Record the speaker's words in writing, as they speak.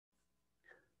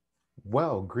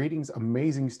Well, greetings,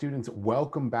 amazing students.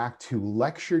 Welcome back to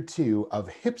Lecture 2 of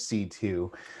HIPC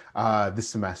 2 this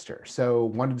semester. So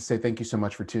wanted to say thank you so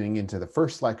much for tuning into the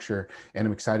first lecture, and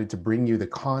I'm excited to bring you the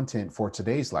content for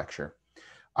today's lecture.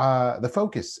 The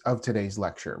focus of today's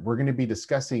lecture, we're going to be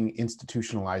discussing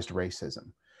institutionalized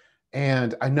racism.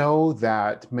 And I know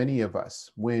that many of us,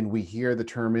 when we hear the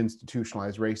term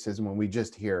institutionalized racism, when we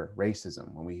just hear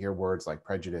racism, when we hear words like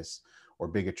prejudice or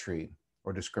bigotry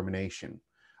or discrimination,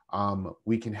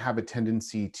 we can have a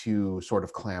tendency to sort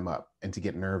of clam up and to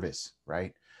get nervous,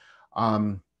 right?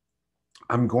 Um,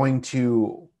 I'm going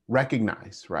to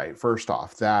recognize, right, first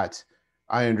off, that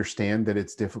I understand that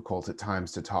it's difficult at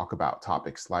times to talk about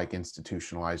topics like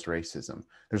institutionalized racism.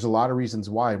 There's a lot of reasons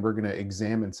why, and we're going to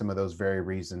examine some of those very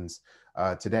reasons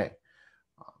today.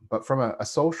 But from a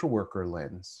social worker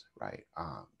lens, right,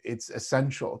 it's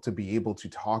essential to be able to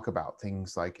talk about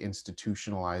things like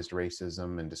institutionalized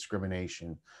racism and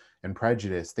discrimination and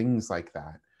prejudice, things like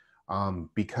that,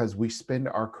 because we spend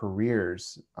our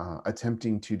careers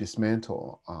attempting to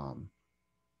dismantle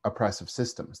oppressive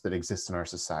systems that exist in our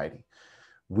society.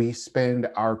 We spend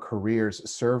our careers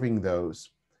serving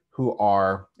those who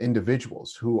are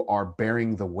individuals who are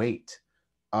bearing the weight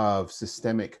of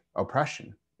systemic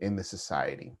oppression in the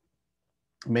society.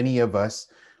 Many of us,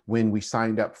 when we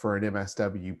signed up for an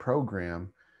MSW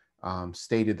program,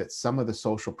 stated that some of the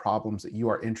social problems that you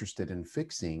are interested in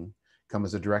fixing come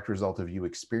as a direct result of you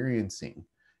experiencing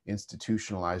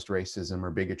institutionalized racism or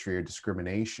bigotry or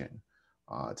discrimination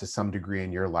to some degree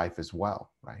in your life as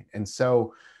well, right? And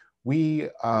so we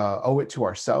owe it to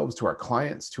ourselves, to our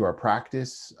clients, to our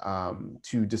practice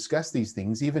to discuss these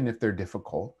things, even if they're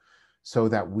difficult, so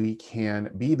that we can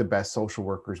be the best social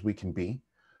workers we can be,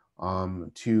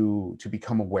 to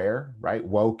become aware, right,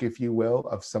 woke, if you will,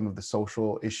 of some of the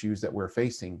social issues that we're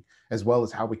facing, as well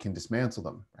as how we can dismantle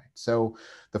them, right? So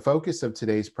the focus of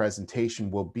today's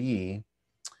presentation will be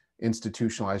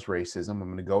institutionalized racism. I'm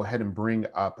going to go ahead and bring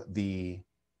up the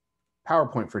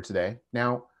PowerPoint for today.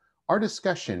 Now, our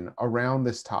discussion around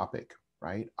this topic,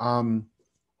 right? I'm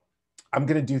going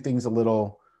to do things a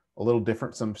little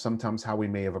different sometimes how we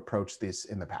may have approached this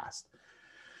in the past.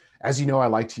 As you know, I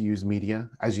like to use media.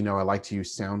 As you know, I like to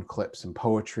use sound clips and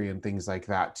poetry and things like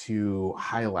that to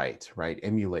highlight, right,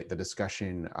 emulate the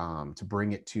discussion, to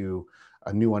bring it to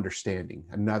a new understanding,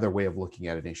 another way of looking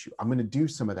at an issue. I'm going to do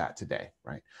some of that today,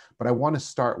 right? But I want to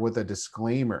start with a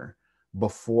disclaimer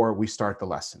before we start the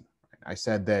lesson. I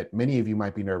said that many of you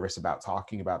might be nervous about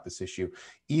talking about this issue.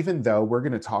 Even though we're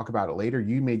going to talk about it later,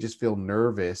 you may just feel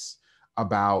nervous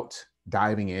about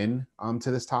diving in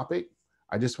to this topic.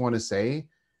 I just want to say,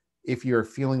 if you're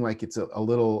feeling like it's a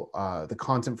little, the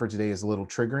content for today is a little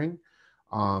triggering,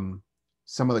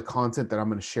 some of the content that I'm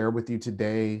going to share with you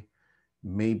today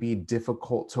may be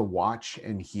difficult to watch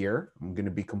and hear. I'm going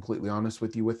to be completely honest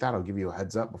with you with that. I'll give you a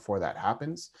heads up before that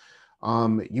happens.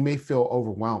 You may feel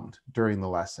overwhelmed during the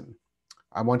lesson.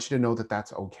 I want you to know that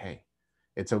that's okay.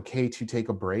 It's okay to take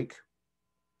a break.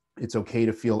 It's okay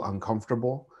to feel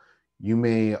uncomfortable. You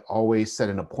may always set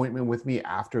an appointment with me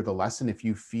after the lesson. If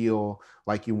you feel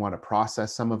like you want to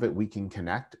process some of it, we can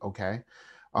connect, okay?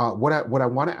 What I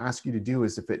want to ask you to do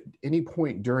is, if at any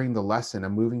point during the lesson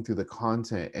I'm moving through the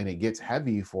content and it gets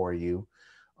heavy for you,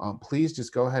 please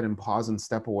just go ahead and pause and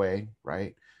step away,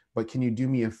 right? But can you do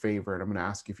me a favor? And I'm going to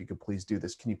ask you if you could please do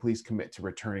this. Can you please commit to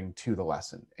returning to the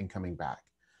lesson and coming back,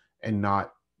 and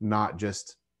not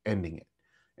just ending it?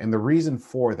 And the reason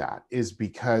for that is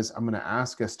because I'm going to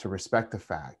ask us to respect the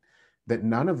fact that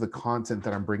none of the content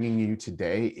that I'm bringing you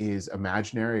today is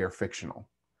imaginary or fictional,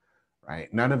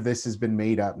 right? None of this has been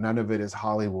made up. None of it is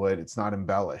Hollywood. It's not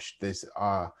embellished.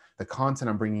 The content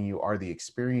I'm bringing you are the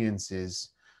experiences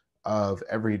of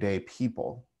everyday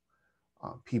people,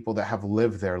 people that have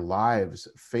lived their lives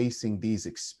facing these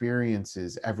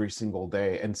experiences every single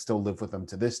day and still live with them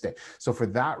to this day. So for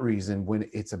that reason, when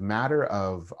it's a matter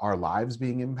of our lives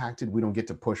being impacted, we don't get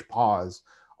to push pause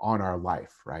on our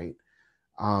life, right?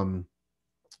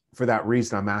 For that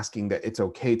reason, I'm asking that it's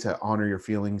okay to honor your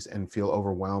feelings and feel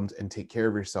overwhelmed and take care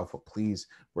of yourself, but please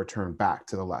return back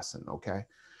to the lesson, okay?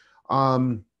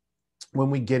 When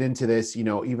we get into this, you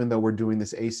know, even though we're doing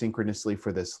this asynchronously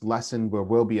for this lesson, there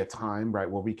will be a time, right,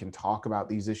 where we can talk about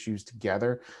these issues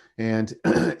together. And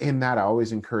in that, I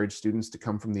always encourage students to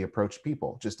come from the approach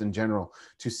people, just in general,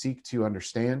 to seek to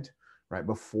understand, right,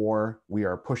 before we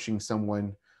are pushing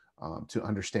someone to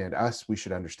understand us, we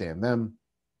should understand them.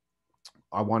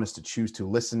 I want us to choose to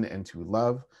listen and to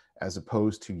love, as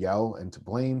opposed to yell and to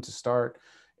blame to start.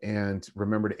 And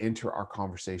remember to enter our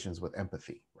conversations with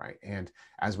empathy, right? And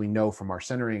as we know from our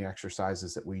centering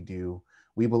exercises that we do,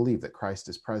 We believe that Christ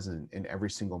is present in every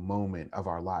single moment of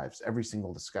our lives, every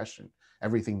single discussion,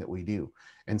 everything that we do.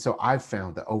 And so I've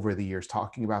found that over the years,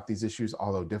 talking about these issues,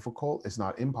 although difficult, is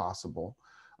not impossible.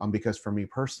 Because for me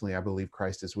personally, I believe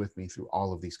Christ is with me through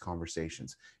all of these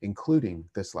conversations, including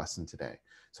this lesson today.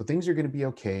 So things are going to be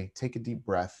okay. Take a deep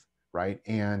breath, right?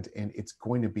 And it's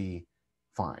going to be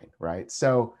fine, right?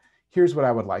 So here's what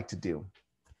I would like to do.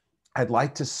 I'd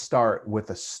like to start with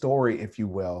a story, if you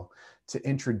will, to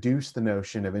introduce the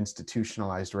notion of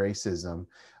institutionalized racism,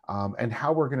 and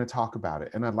how we're going to talk about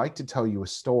it. And I'd like to tell you a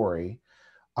story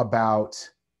about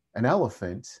an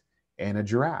elephant and a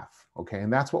giraffe. Okay.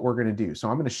 And that's what we're going to do. So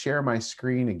I'm going to share my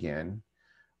screen again.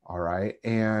 All right.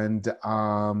 And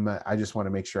I just want to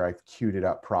make sure I've queued it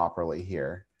up properly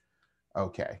here.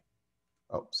 Okay.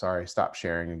 Oh, sorry. Stop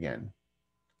sharing again.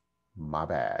 My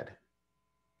bad.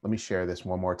 Let me share this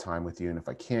one more time with you. And if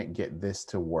I can't get this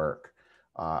to work,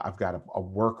 I've got a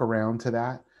workaround to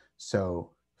that.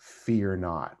 So fear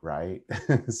not, right?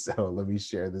 So let me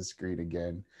share the screen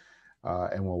again,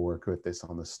 and we'll work with this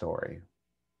on the story.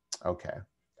 Okay.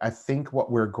 I think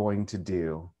what we're going to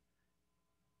do,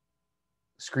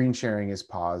 screen sharing is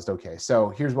paused. Okay, so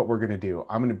here's what we're going to do.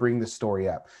 I'm going to bring the story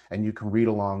up and you can read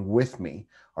along with me,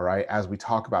 all right, as we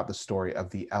talk about the story of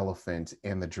the elephant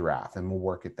and the giraffe, and we'll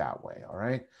work it that way, all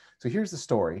right? So here's the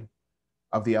story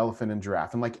of the elephant and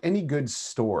giraffe. And like any good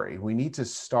story, we need to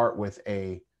start with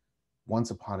a once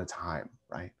upon a time,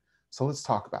 right? So let's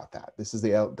talk about that. This is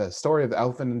the story of the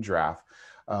elephant and giraffe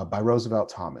by Roosevelt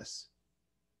Thomas.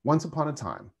 Once upon a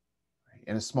time,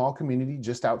 in a small community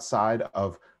just outside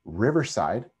of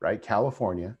Riverside, right,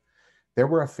 California, there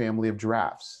were a family of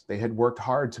giraffes. They had worked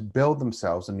hard to build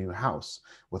themselves a new house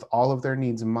with all of their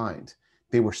needs in mind.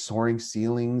 They were soaring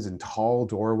ceilings and tall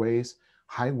doorways,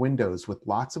 high windows with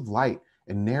lots of light,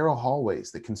 and narrow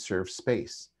hallways that conserved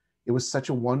space. It was such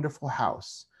a wonderful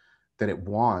house that it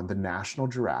won the National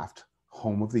Giraffe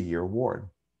Home of the Year award.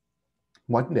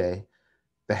 One day,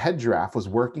 the head giraffe was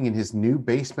working in his new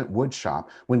basement wood shop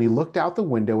when he looked out the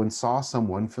window and saw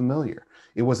someone familiar.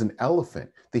 It was an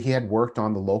elephant that he had worked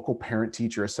on the local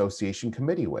parent-teacher association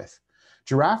committee with.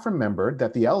 Giraffe remembered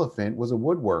that the elephant was a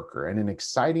woodworker, and an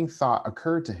exciting thought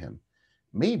occurred to him.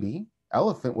 Maybe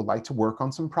Elephant would like to work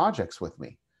on some projects with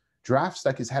me. Giraffe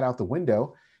stuck his head out the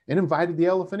window and invited the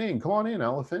elephant in. Come on in,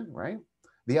 elephant, right?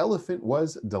 The elephant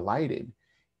was delighted.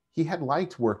 He had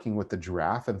liked working with the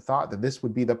giraffe and thought that this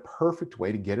would be the perfect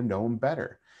way to get him to know him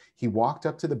better. He walked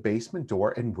up to the basement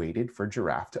door and waited for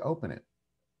Giraffe to open it.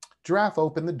 Giraffe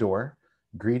opened the door,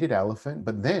 greeted Elephant,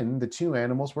 but then the two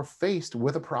animals were faced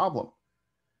with a problem.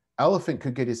 Elephant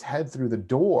could get his head through the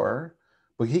door,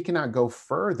 but he could not go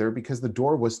further because the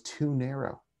door was too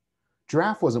narrow.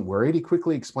 Giraffe wasn't worried. He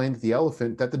quickly explained to the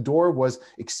elephant that the door was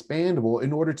expandable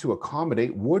in order to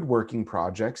accommodate woodworking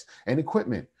projects and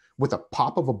equipment. With a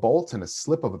pop of a bolt and a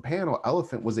slip of a panel,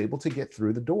 Elephant was able to get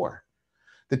through the door.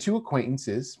 The two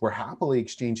acquaintances were happily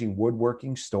exchanging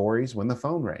woodworking stories when the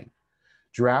phone rang.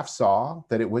 Giraffe saw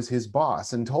that it was his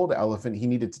boss and told Elephant he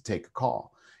needed to take a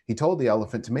call. He told the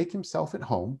elephant to make himself at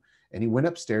home, and he went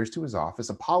upstairs to his office,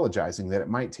 apologizing that it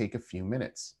might take a few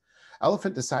minutes.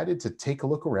 Elephant decided to take a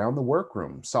look around the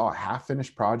workroom, saw a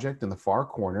half-finished project in the far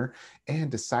corner,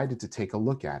 and decided to take a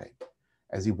look at it.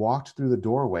 As he walked through the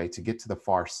doorway to get to the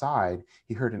far side,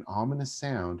 he heard an ominous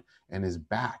sound, and his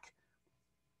back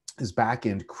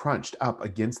end crunched up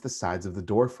against the sides of the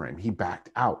door frame. He backed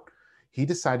out. He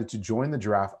decided to join the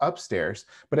giraffe upstairs,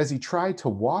 but as he tried to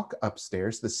walk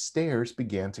upstairs, the stairs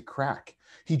began to crack.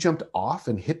 He jumped off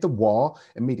and hit the wall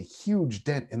and made a huge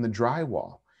dent in the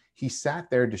drywall. He sat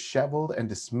there disheveled and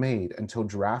dismayed until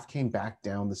Giraffe came back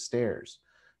down the stairs.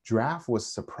 Giraffe was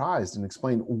surprised and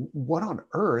explained, "What on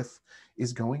earth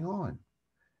is going on?"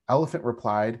 Elephant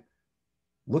replied,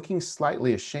 looking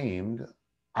slightly ashamed,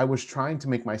 "I was trying to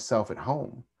make myself at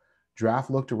home." Giraffe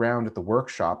looked around at the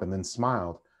workshop and then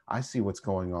smiled. "I see what's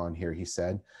going on here," he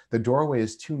said. "The doorway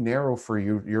is too narrow for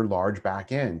your large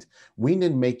back end. We need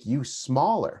to make you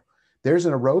smaller. There's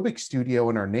an aerobic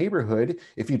studio in our neighborhood.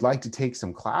 If you'd like to take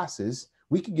some classes,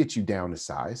 we could get you down to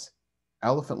size."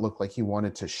 Elephant looked like he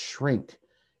wanted to shrink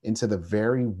into the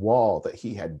very wall that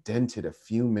he had dented a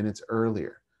few minutes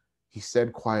earlier. He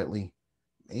said quietly,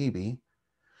 "Maybe."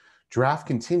 Giraffe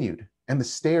continued, "And the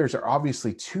stairs are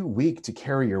obviously too weak to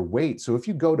carry your weight. So if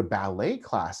you go to ballet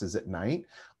classes at night,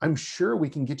 I'm sure we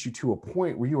can get you to a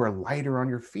point where you are lighter on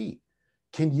your feet.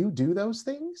 Can you do those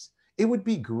things? It would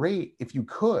be great if you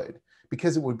could,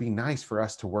 because it would be nice for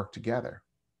us to work together."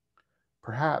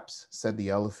 "Perhaps," said the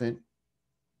elephant,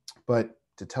 "but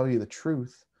to tell you the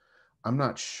truth, I'm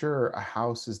not sure a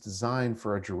house is designed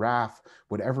for a giraffe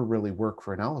would ever really work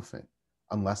for an elephant.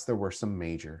 unless there were some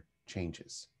major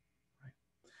changes. Right?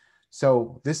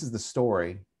 So this is the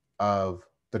story of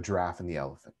the giraffe and the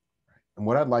elephant. Right? And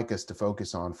what I'd like us to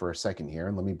focus on for a second here,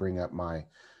 and let me bring up my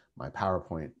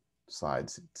PowerPoint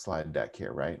slide deck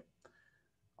here, right?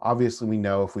 Obviously, we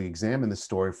know if we examine the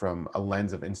story from a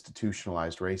lens of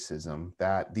institutionalized racism,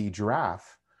 that the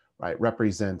giraffe, right,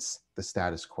 represents the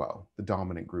status quo, the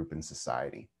dominant group in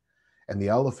society. And the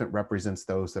elephant represents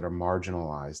those that are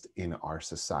marginalized in our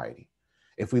society.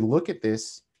 If we look at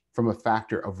this from a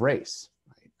factor of race,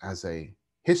 right, as a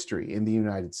history in the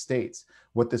United States,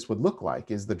 what this would look like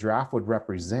is the giraffe would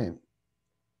represent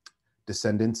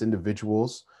descendants,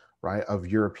 individuals, right, of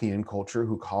European culture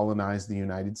who colonized the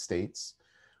United States,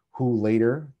 who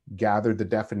later gathered the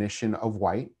definition of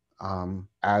white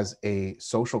as a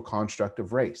social construct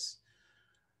of race.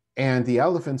 And the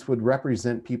elephants would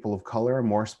represent people of color, and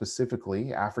more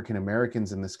specifically, African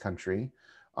Americans in this country,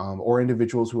 or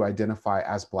individuals who identify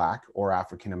as Black or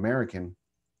African American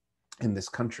in this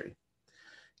country.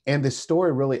 And this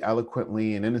story really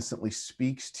eloquently and innocently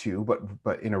speaks to,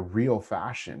 but in a real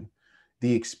fashion,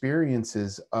 the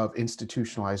experiences of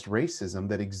institutionalized racism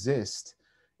that exist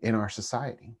in our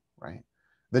society, right?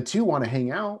 The two want to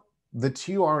hang out. The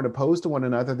two aren't opposed to one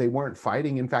another. They weren't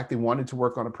fighting. In fact, they wanted to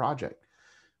work on a project.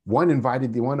 One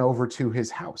invited the one over to his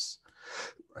house,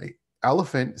 right?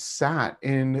 Elephant sat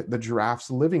in the giraffe's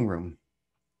living room.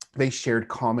 They shared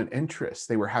common interests.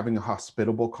 They were having a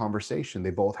hospitable conversation.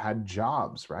 They both had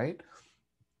jobs, right?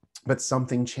 But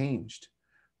something changed,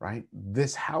 right?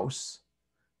 This house,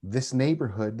 this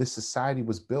neighborhood, this society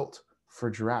was built for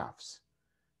giraffes.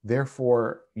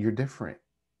 Therefore, you're different.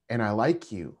 And I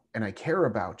like you, and I care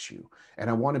about you, and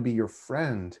I want to be your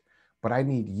friend, but I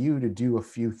need you to do a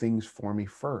few things for me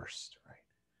first, right?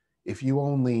 If you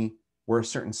only were a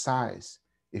certain size,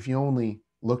 if you only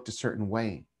looked a certain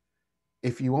way,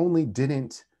 if you only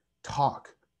didn't talk,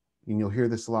 and you'll hear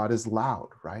this a lot, as loud,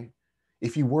 right?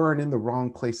 If you weren't in the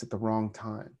wrong place at the wrong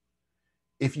time,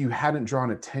 if you hadn't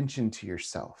drawn attention to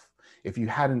yourself, if you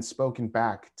hadn't spoken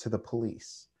back to the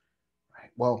police,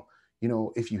 right? Well, you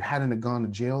know, if you hadn't gone to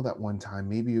jail that one time,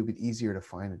 maybe it would be easier to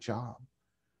find a job.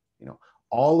 You know,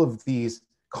 all of these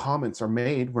comments are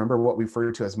made, remember what we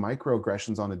refer to as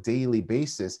microaggressions, on a daily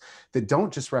basis that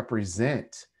don't just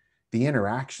represent the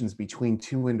interactions between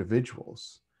two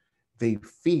individuals. They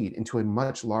feed into a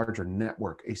much larger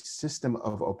network, a system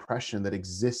of oppression that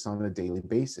exists on a daily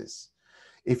basis.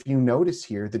 If you notice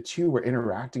here, the two were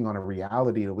interacting on a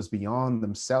reality that was beyond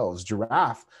themselves.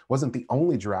 Giraffe wasn't the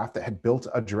only giraffe that had built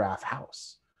a giraffe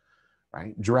house,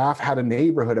 right? Giraffe had a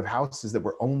neighborhood of houses that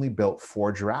were only built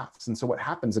for giraffes. And so what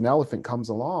happens, an elephant comes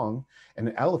along, and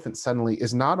an elephant suddenly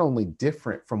is not only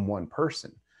different from one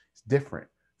person, it's different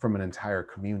from an entire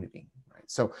community, right?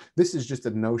 So this is just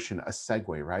a notion, a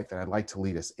segue, right, that I'd like to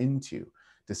lead us into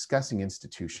discussing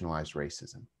institutionalized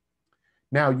racism.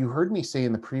 Now, you heard me say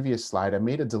in the previous slide, I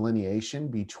made a delineation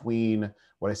between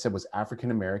what I said was African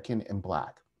American and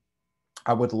Black.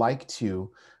 I would like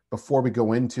to, before we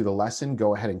go into the lesson,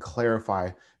 go ahead and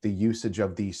clarify the usage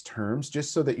of these terms,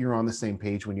 just so that you're on the same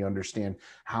page when you understand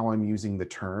how I'm using the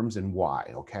terms and why,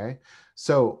 okay?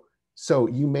 So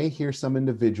you may hear some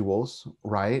individuals,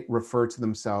 right, refer to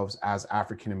themselves as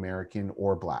African American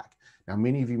or Black. Now,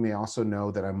 many of you may also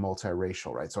know that I'm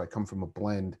multiracial, right? So I come from a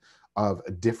blend of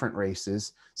different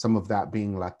races, some of that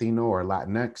being Latino or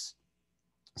Latinx,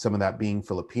 some of that being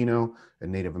Filipino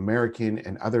and Native American,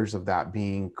 and others of that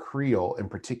being Creole in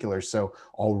particular. So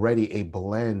already a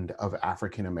blend of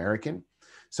African American.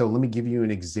 So let me give you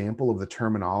an example of the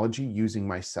terminology using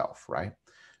myself, right?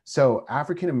 So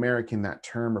African American, that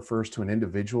term refers to an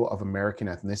individual of American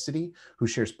ethnicity who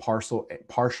shares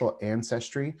partial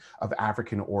ancestry of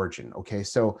African origin, okay?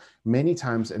 So many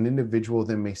times an individual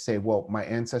then may say, well, my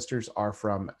ancestors are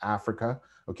from Africa,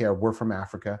 okay, or we're from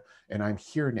Africa, and I'm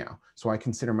here now, so I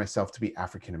consider myself to be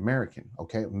African American,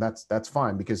 okay? And that's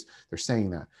fine because they're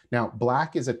saying that. Now,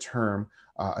 Black is a term,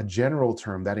 a general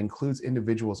term that includes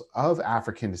individuals of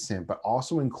African descent, but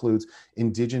also includes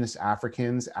indigenous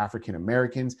Africans, African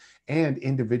Americans, and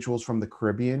individuals from the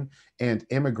Caribbean and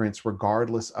immigrants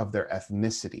regardless of their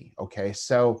ethnicity, okay?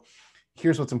 So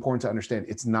here's what's important to understand.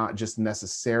 It's not just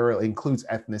necessarily, includes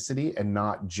ethnicity and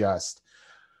not just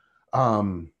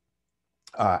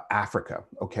Africa,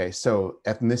 okay? So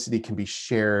ethnicity can be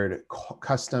shared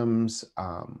customs,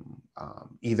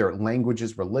 either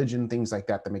languages, religion, things like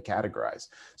that may categorize.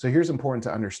 So here's important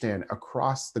to understand,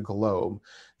 across the globe,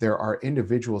 there are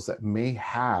individuals that may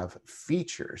have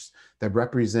features that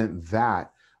represent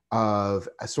that of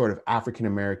a sort of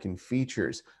African-American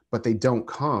features, but they don't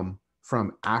come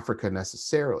from Africa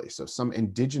necessarily. So some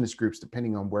indigenous groups,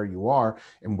 depending on where you are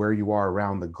and where you are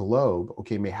around the globe,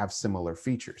 okay, may have similar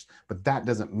features, but that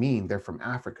doesn't mean they're from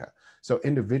Africa. So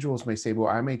individuals may say, well,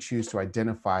 I may choose to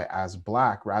identify as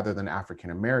Black rather than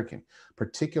African American,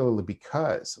 particularly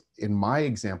because in my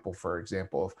example, for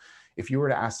example, if you were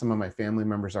to ask some of my family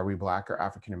members, are we Black or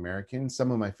African American?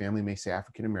 Some of my family may say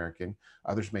African American,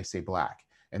 others may say Black.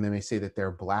 And they may say that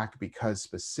they're Black because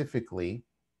specifically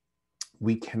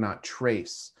we cannot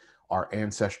trace our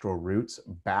ancestral roots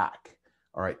back,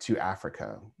 all right, to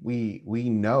Africa. We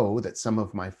know that some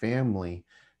of my family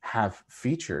have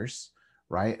features,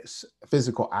 right,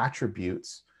 physical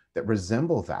attributes that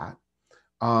resemble that,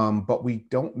 but we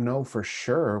don't know for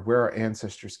sure where our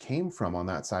ancestors came from on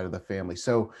that side of the family.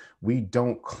 So we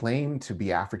don't claim to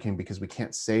be African because we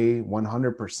can't say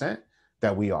 100%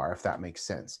 that we are, if that makes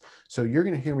sense. So you're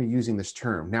going to hear me using this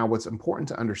term. Now, what's important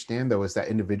to understand, though, is that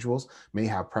individuals may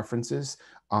have preferences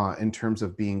in terms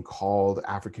of being called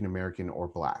African American or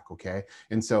Black, okay?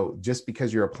 And so just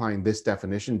because you're applying this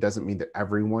definition doesn't mean that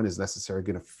everyone is necessarily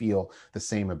going to feel the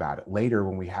same about it. Later,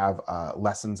 when we have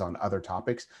lessons on other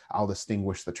topics, I'll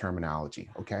distinguish the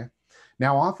terminology, okay?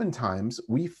 Now, oftentimes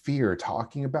we fear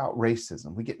talking about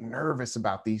racism. We get nervous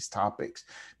about these topics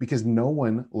because no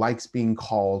one likes being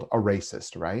called a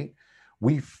racist, right?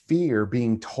 We fear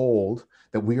being told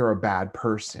that we are a bad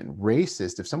person.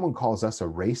 Racist, if someone calls us a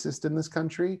racist in this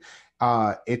country,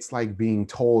 it's like being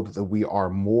told that we are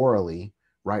morally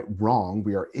right, wrong,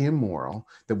 we are immoral,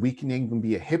 that we can even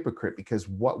be a hypocrite because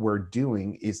what we're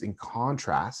doing is in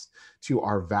contrast to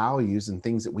our values and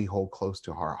things that we hold close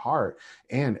to our heart.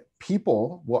 And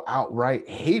people will outright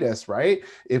hate us, right,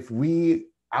 if we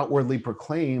outwardly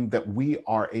proclaim that we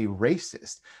are a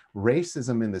racist.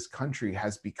 Racism in this country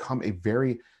has become a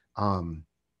very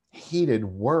heated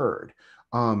word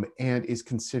and is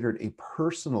considered a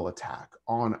personal attack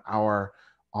on our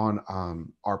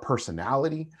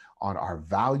personality, on our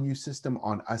value system,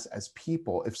 on us as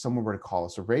people, if someone were to call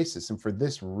us a racist. And for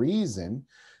this reason,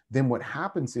 then what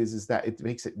happens is that it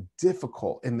makes it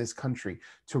difficult in this country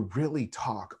to really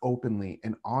talk openly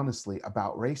and honestly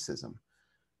about racism.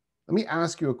 Let me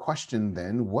ask you a question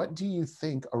then. What do you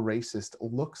think a racist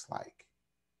looks like?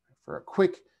 For a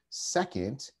quick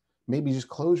second, maybe just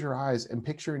close your eyes and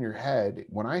picture in your head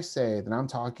when I say that I'm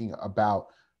talking about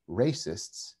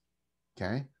racists.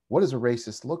 Okay, what does a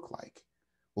racist look like?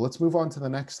 Well, let's move on to the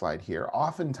next slide here.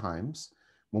 Oftentimes,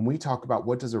 when we talk about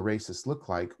what does a racist look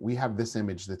like, we have this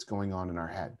image that's going on in our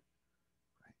head.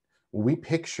 When we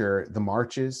picture the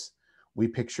marches, we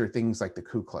picture things like the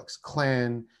Ku Klux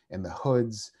Klan and the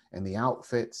hoods and the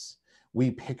outfits.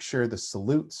 We picture the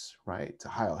salutes, right, to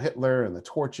Heil Hitler and the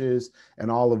torches and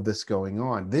all of this going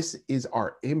on. This is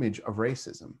our image of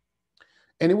racism.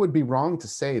 And it would be wrong to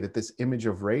say that this image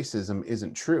of racism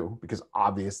isn't true, because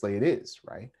obviously it is,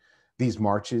 right? These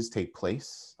marches take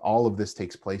place. All of this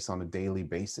takes place on a daily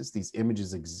basis. These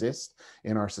images exist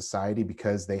in our society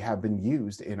because they have been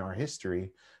used in our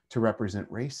history to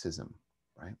represent racism,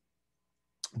 right?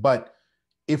 But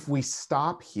if we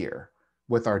stop here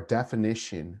with our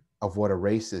definition of what a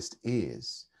racist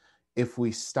is, if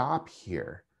we stop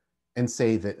here and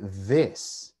say that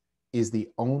this is the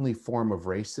only form of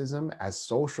racism, as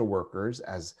social workers,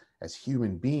 as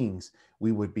human beings,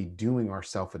 we would be doing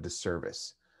ourselves a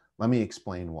disservice. Let me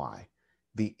explain why.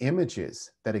 The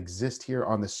images that exist here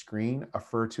on the screen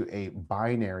refer to a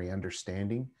binary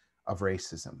understanding of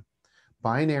racism.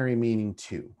 Binary meaning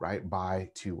two, right? By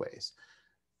two ways.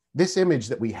 This image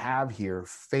that we have here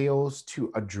fails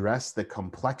to address the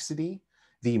complexity,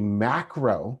 the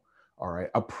macro, all right,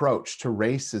 approach to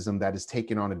racism that is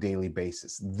taken on a daily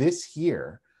basis. This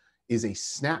here is a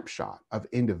snapshot of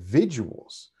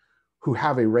individuals who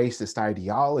have a racist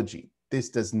ideology. This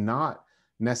does not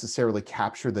necessarily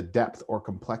capture the depth or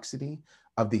complexity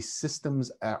of the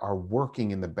systems that are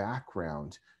working in the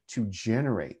background to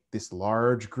generate this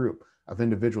large group of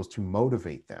individuals to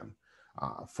motivate them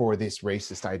for this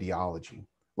racist ideology.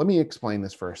 Let me explain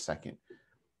this for a second.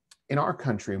 In our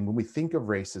country, when we think of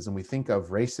racism, we think of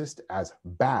racist as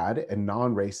bad and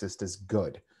non-racist as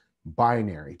good.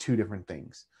 Binary, two different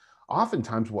things.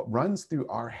 Oftentimes, what runs through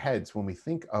our heads when we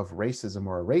think of racism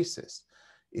or a racist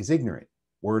is ignorant.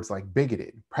 Words like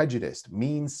bigoted, prejudiced,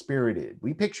 mean-spirited.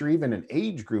 We picture even an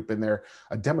age group in there,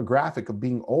 a demographic of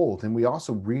being old, and we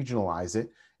also regionalize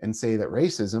it and say that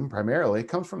racism primarily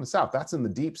comes from the South. That's in the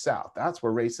deep South. That's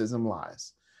where racism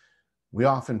lies. We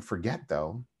often forget,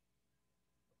 though,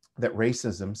 that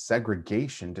racism,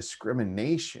 segregation,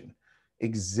 discrimination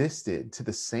existed to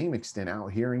the same extent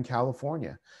out here in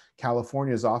California.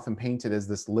 California is often painted as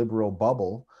this liberal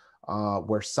bubble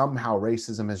where somehow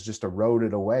racism has just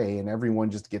eroded away and everyone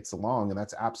just gets along. And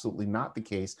that's absolutely not the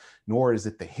case, nor is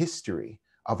it the history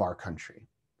of our country.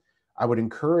 I would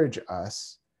encourage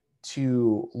us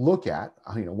to look at,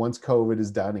 once COVID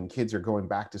is done and kids are going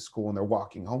back to school and they're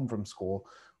walking home from school,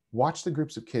 watch the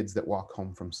groups of kids that walk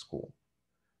home from school.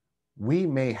 We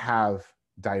may have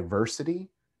diversity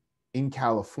in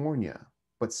California,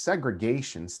 but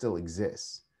segregation still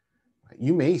exists.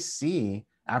 You may see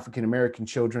African-American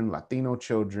children, Latino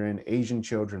children, Asian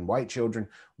children, white children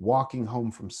walking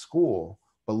home from school,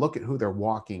 but look at who they're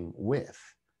walking with,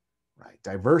 right?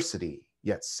 Diversity,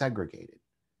 yet segregated.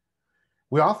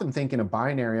 We often think in a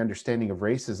binary understanding of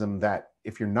racism that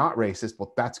if you're not racist,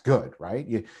 well, that's good, right?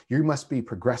 You must be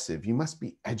progressive, you must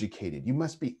be educated, you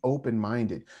must be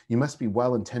open-minded, you must be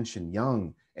well-intentioned,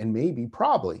 young, and maybe,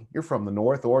 probably, you're from the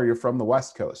North or you're from the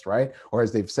West Coast, right? Or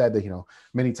as they've said that,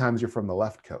 many times you're from the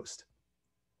left coast.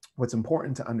 What's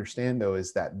important to understand, though,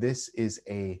 is that this is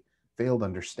a failed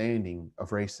understanding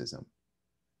of racism,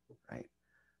 right?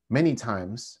 Many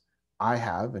times, I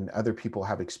have and other people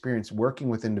have experienced working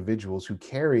with individuals who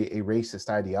carry a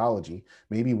racist ideology,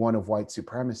 maybe one of white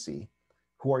supremacy,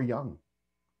 who are young,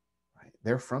 right?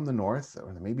 They're from the North,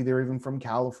 or maybe they're even from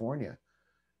California.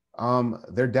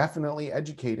 They're definitely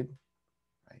educated,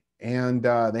 right? And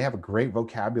they have a great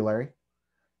vocabulary,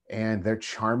 and they're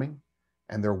charming,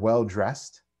 and they're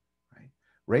well-dressed, right?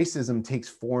 Racism takes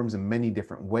forms in many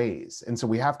different ways. And so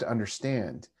we have to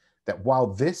understand that while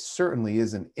this certainly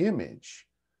is an image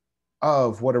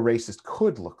of what a racist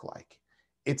could look like,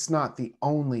 it's not the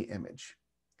only image.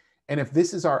 And if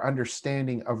this is our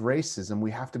understanding of racism, we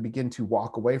have to begin to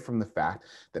walk away from the fact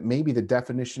that maybe the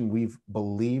definition we've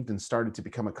believed and started to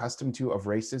become accustomed to of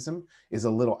racism is a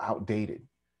little outdated.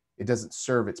 It doesn't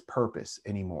serve its purpose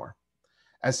anymore.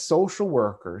 As social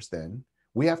workers, then,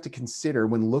 we have to consider,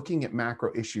 when looking at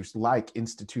macro issues like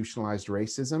institutionalized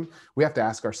racism, we have to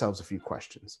ask ourselves a few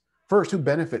questions. First, who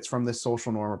benefits from this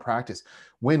social norm or practice?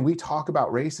 When we talk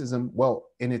about racism, well,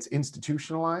 and it's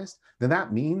institutionalized, then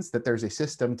that means that there's a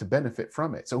system to benefit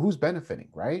from it. So who's benefiting,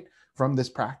 right, from this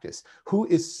practice? Who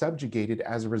is subjugated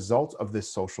as a result of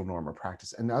this social norm or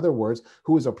practice? In other words,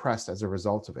 who is oppressed as a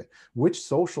result of it? Which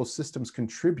social systems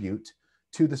contribute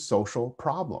to the social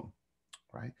problem,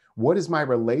 right? What is my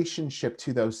relationship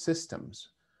to those systems,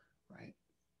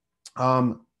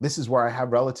 right? This is where I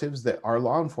have relatives that are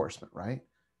law enforcement, right?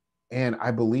 And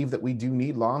I believe that we do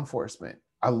need law enforcement.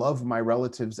 I love my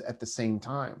relatives at the same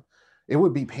time. It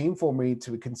would be painful for me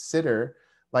to consider,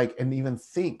 and even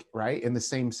think, right, in the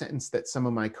same sentence that some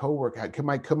of my coworkers had. Could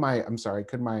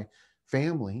my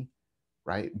family,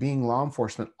 right, being law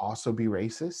enforcement also be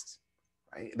racist?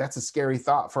 Right? That's a scary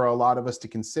thought for a lot of us to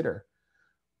consider.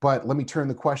 But let me turn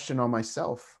the question on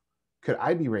myself. Could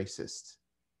I be racist?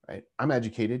 Right? I'm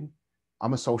educated.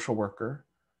 I'm a social worker,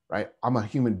 right? I'm a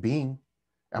human being.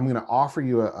 I'm going to offer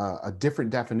you a different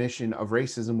definition of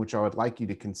racism, which I would like you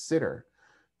to consider,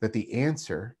 that the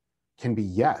answer can be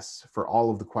yes for all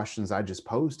of the questions I just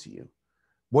posed to you.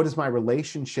 What is my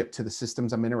relationship to the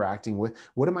systems I'm interacting with?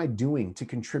 What am I doing to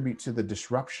contribute to the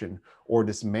disruption or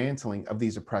dismantling of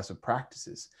these oppressive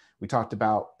practices? We talked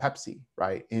about Pepsi,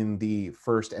 right, in the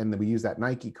first, and we used that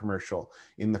Nike commercial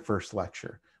in the first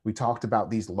lecture. We talked about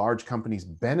these large companies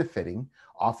benefiting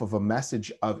off of a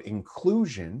message of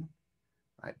inclusion,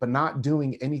 right, but not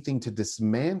doing anything to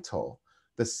dismantle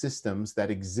the systems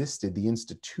that existed, the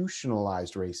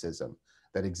institutionalized racism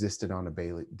that existed on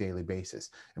a daily basis.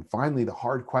 And finally, the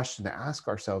hard question to ask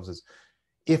ourselves is,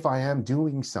 if I am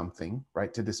doing something,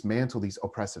 right, to dismantle these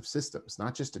oppressive systems,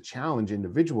 not just to challenge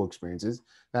individual experiences,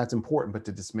 that's important, but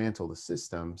to dismantle the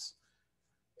systems,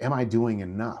 am I doing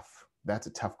enough? That's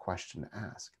a tough question to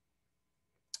ask.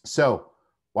 So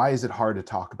why is it hard to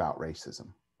talk about racism,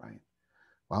 right?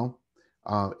 Well,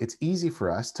 it's easy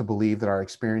for us to believe that our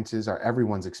experiences are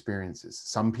everyone's experiences.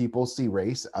 Some people see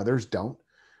race, others don't.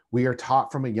 We are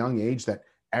taught from a young age that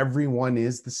everyone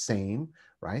is the same,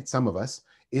 right? Some of us,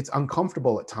 it's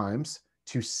uncomfortable at times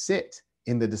to sit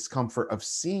in the discomfort of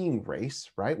seeing race,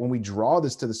 right? When we draw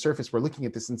this to the surface, we're looking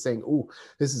at this and saying, oh,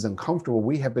 this is uncomfortable.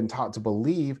 We have been taught to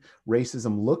believe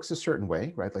racism looks a certain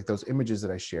way, right? Like those images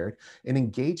that I shared. And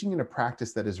engaging in a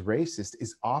practice that is racist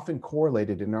is often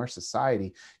correlated in our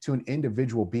society to an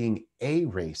individual being a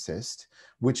racist,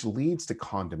 which leads to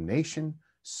condemnation,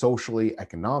 socially,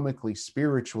 economically,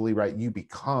 spiritually, right? You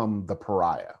become the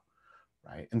pariah,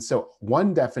 right? And so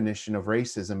one definition of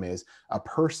racism is a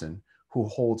person who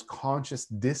holds conscious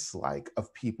dislike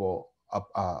of people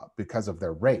because of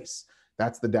their race.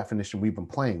 That's the definition we've been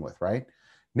playing with, right?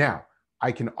 Now,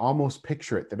 I can almost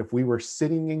picture it that if we were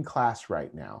sitting in class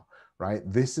right now, right?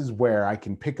 This is where I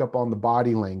can pick up on the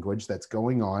body language that's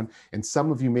going on. And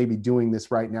some of you may be doing this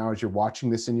right now as you're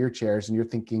watching this in your chairs and you're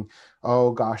thinking,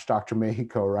 oh gosh, Dr.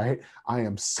 Mexico, right? I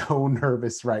am so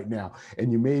nervous right now.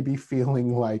 And you may be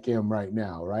feeling like I am right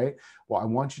now, right? Well, I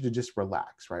want you to just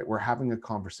relax, right? We're having a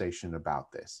conversation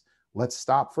about this. Let's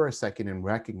stop for a second and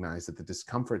recognize that the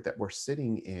discomfort that we're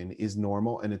sitting in is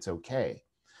normal and it's okay.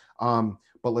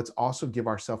 But let's also give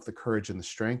ourselves the courage and the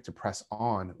strength to press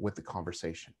on with the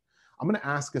conversation. I'm going to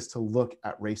ask us to look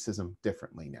at racism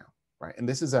differently now, right? And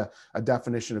this is a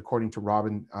definition according to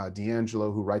Robin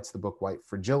DiAngelo, who writes the book White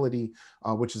Fragility,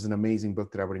 which is an amazing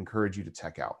book that I would encourage you to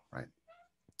check out, right?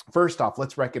 First off,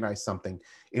 let's recognize something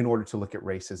in order to look at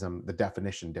racism, the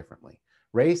definition differently.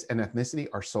 Race and ethnicity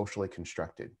are socially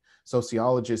constructed.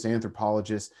 Sociologists,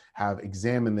 anthropologists have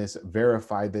examined this,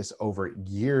 verified this over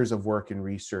years of work and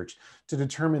research to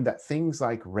determine that things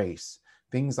like race,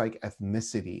 things like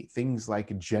ethnicity, things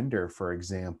like gender, for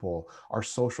example, are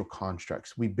social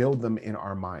constructs. We build them in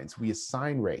our minds. We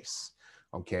assign race,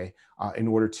 okay, in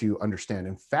order to understand.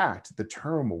 In fact, the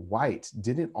term white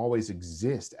didn't always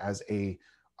exist as a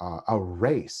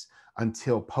race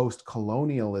until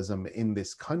post-colonialism in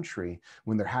this country,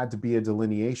 when there had to be a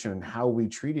delineation in how we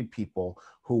treated people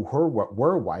who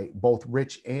were white, both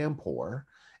rich and poor,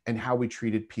 and how we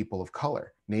treated people of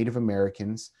color, Native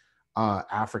Americans,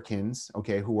 Africans,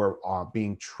 okay, who were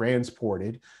being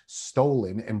transported,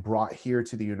 stolen, and brought here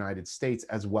to the United States,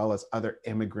 as well as other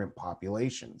immigrant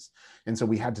populations. And so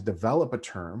we had to develop a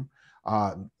term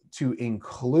to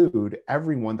include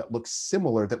everyone that looks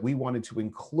similar, that we wanted to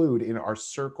include in our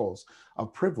circles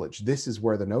of privilege. This is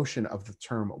where the notion of the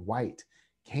term white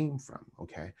came from,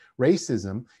 okay?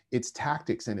 Racism, its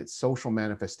tactics and its social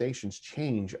manifestations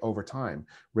change over time.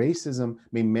 Racism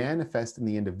may manifest in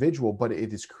the individual, but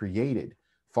it is created,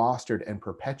 fostered, and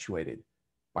perpetuated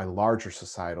by larger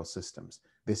societal systems.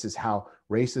 This is how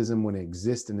racism, when it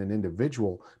exists in an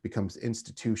individual, becomes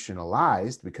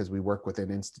institutionalized, because we work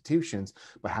within institutions,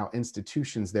 but how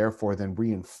institutions therefore then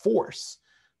reinforce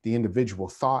the individual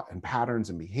thought and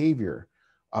patterns and behavior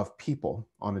of people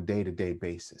on a day-to-day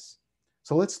basis.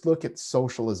 So let's look at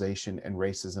socialization and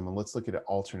racism, and let's look at an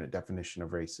alternate definition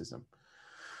of racism.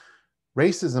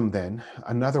 Racism, then,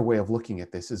 another way of looking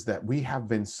at this is that we have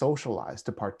been socialized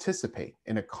to participate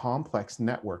in a complex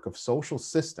network of social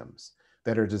systems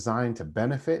that are designed to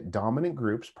benefit dominant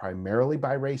groups, primarily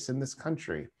by race in this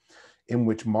country, in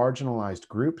which marginalized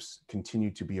groups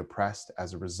continue to be oppressed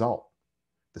as a result.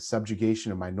 The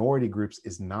subjugation of minority groups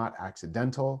is not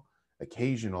accidental,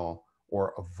 occasional,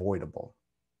 or avoidable.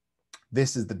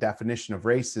 This is the definition of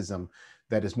racism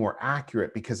that is more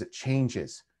accurate because it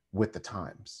changes with the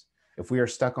times. If we are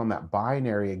stuck on that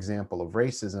binary example of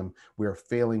racism, we are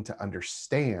failing to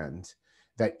understand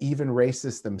that even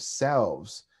racists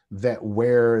themselves that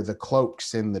wear the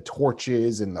cloaks and the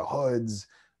torches and the hoods,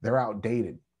 they're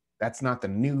outdated. That's not the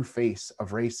new face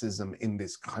of racism in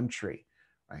this country,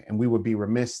 right? And we would be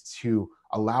remiss to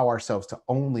allow ourselves to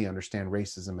only understand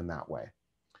racism in that way.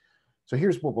 So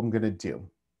here's what I'm going to do.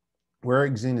 We're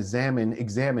going to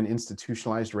examine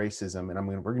institutionalized racism, and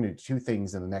we're going to do two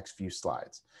things in the next few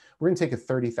slides. We're going to take a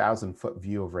 30,000-foot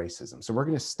view of racism. So we're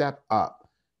going to step up,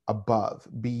 above,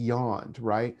 beyond,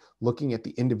 right? Looking at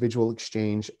the individual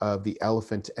exchange of the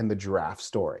elephant and the giraffe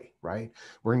story, right?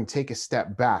 We're going to take a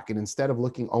step back, and instead of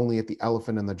looking only at the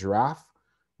elephant and the giraffe,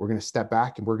 we're going to step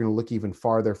back and we're going to look even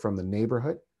farther from the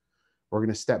neighborhood. We're going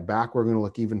to step back. We're going to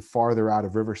look even farther out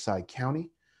of Riverside County.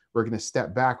 We're going to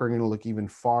step back. We're going to look even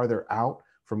farther out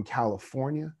from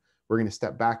California. We're going to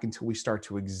step back until we start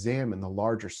to examine the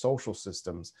larger social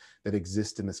systems that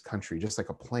exist in this country, just like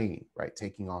a plane, right,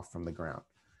 taking off from the ground.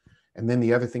 And then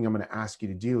the other thing I'm going to ask you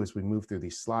to do as we move through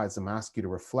these slides, I'm going to ask you to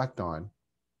reflect on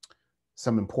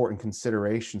some important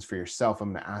considerations for yourself.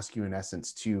 I'm going to ask you, in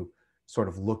essence, to sort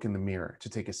of look in the mirror, to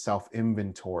take a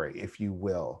self-inventory, if you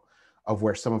will, of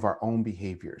where some of our own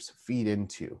behaviors feed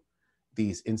into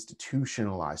these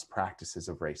institutionalized practices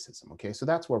of racism, okay? So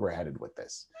that's where we're headed with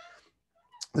this.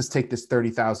 Let's take this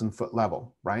 30,000-foot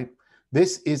level, right?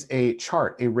 This is a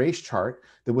chart, a race chart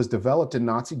that was developed in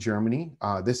Nazi Germany.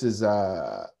 This is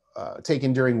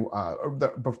taken during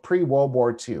the pre-World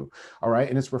War II, all right?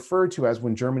 And it's referred to as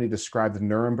when Germany described the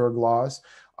Nuremberg laws,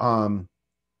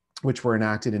 which were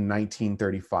enacted in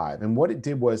 1935. And what it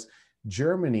did was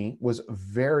Germany was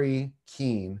very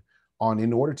keen on,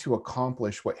 in order to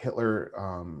accomplish what Hitler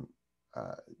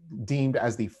deemed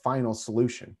as the final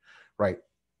solution, right?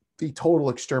 The total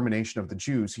extermination of the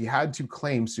Jews. He had to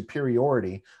claim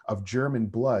superiority of German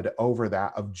blood over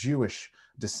that of Jewish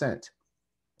descent.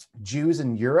 Jews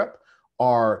in Europe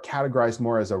are categorized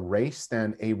more as a race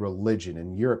than a religion.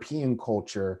 In European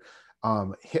culture,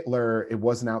 Hitler, it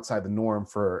wasn't outside the norm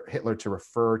for Hitler to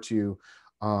refer to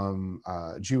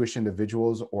Jewish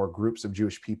individuals or groups of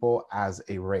Jewish people as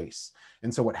a race.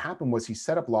 And so what happened was he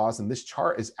set up laws, and this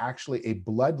chart is actually a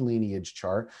blood lineage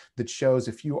chart that shows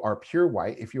if you are pure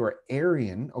white, if you are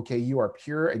Aryan, okay, you are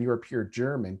pure and you are pure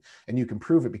German, and you can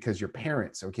prove it because your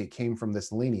parents, okay, came from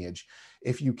this lineage.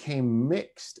 If you came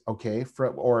mixed, okay,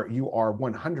 or you are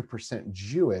 100%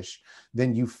 Jewish,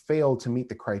 then you fail to meet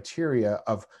the criteria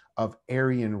of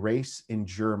Aryan race in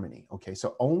Germany. Okay,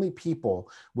 so only people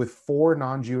with 4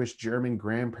 non-Jewish German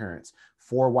grandparents,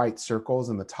 4 white circles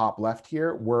in the top left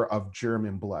here, were of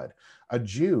German blood. A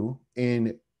Jew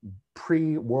in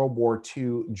pre-World War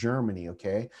II Germany,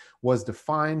 okay, was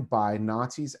defined by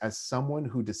Nazis as someone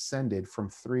who descended from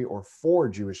 3 or 4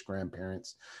 Jewish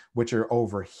grandparents, which are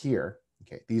over here.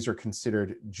 Okay, these are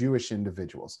considered Jewish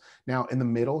individuals. Now, in the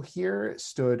middle here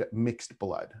stood mixed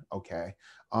blood, okay?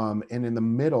 And in the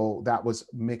middle, that was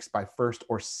mixed by first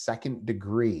or second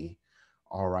degree,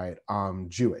 all right,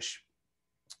 Jewish.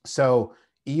 So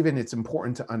even it's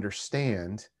important to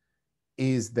understand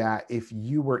is that if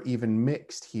you were even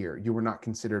mixed here, you were not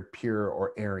considered pure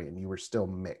or Aryan, you were still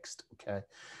mixed, okay?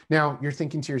 Now, you're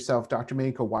thinking to yourself, Dr.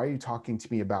 Meiko, why are you talking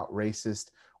to me about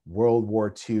racist World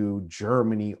War II,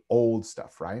 Germany, old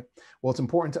stuff, right? Well, it's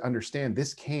important to understand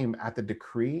this came at the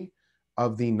decree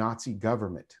of the Nazi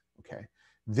government, okay?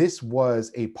 This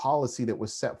was a policy that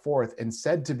was set forth and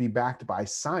said to be backed by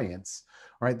science,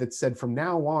 right? That said, from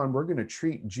now on, we're going to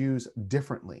treat Jews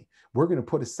differently. We're going to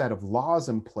put a set of laws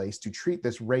in place to treat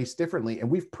this race differently. And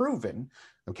we've proven,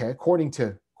 okay, according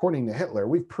to Hitler,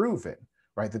 we've proven,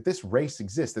 right, that this race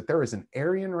exists, that there is an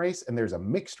Aryan race and there's a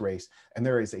mixed race and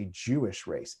there is a Jewish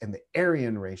race, and the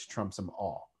Aryan race trumps them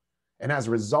all. And as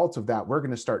a result of that, we're going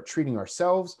to start treating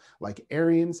ourselves like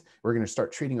Aryans. We're going to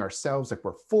start treating ourselves like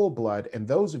we're full blood. And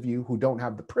those of you who don't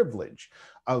have the privilege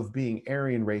of being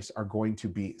Aryan race are going to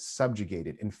be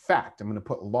subjugated. In fact, I'm going to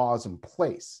put laws in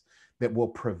place that will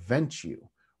prevent you,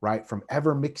 right, from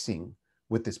ever mixing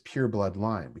with this pure blood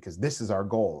line, because this is our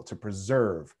goal, to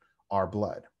preserve our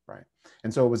blood, right?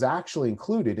 And so it was actually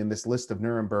included in this list of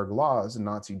Nuremberg laws in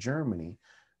Nazi Germany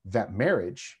that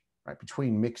marriage, right,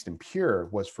 between mixed and pure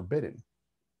was forbidden.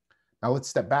 Now let's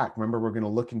step back. Remember, we're going to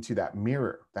look into that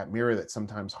mirror that's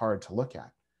sometimes hard to look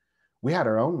at. We had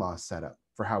our own laws set up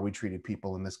for how we treated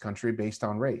people in this country based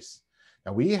on race.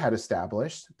 Now, we had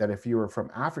established that if you were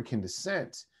from African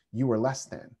descent, you were less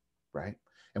than, right?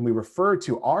 And we refer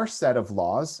to our set of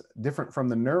laws, different from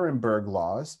the Nuremberg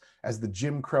laws, as the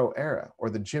Jim Crow era or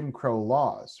the Jim Crow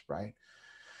laws, right?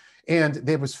 And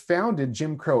there was founded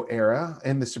Jim Crow era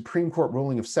in the Supreme Court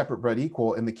ruling of separate but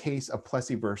equal in the case of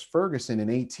Plessy versus Ferguson in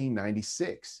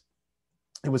 1896.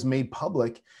 It was made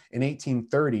public in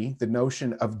 1830, the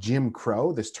notion of Jim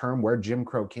Crow, this term where Jim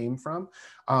Crow came from,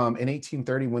 in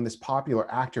 1830 when this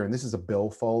popular actor, and this is a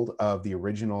billfold of the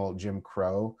original Jim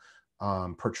Crow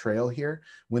portrayal here,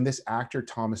 when this actor,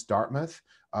 Thomas Dartmouth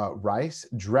Rice,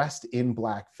 dressed in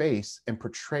blackface and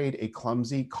portrayed a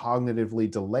clumsy, cognitively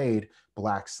delayed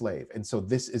black slave. And so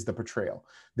this is the portrayal.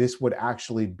 This would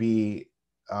actually be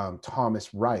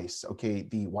Thomas Rice, okay,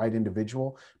 the white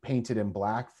individual painted in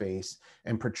blackface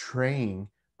and portraying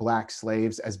black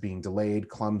slaves as being delayed,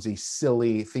 clumsy,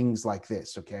 silly, things like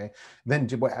this, okay? Then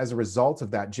as a result of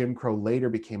that, Jim Crow later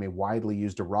became a widely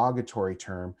used derogatory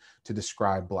term to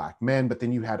describe black men, but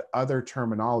then you had other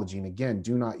terminology, and again,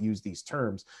 do not use these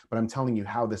terms, but I'm telling you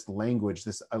how this language,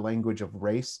 a language of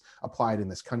race applied in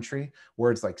this country,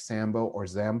 words like Sambo or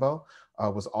Zambo,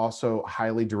 was also a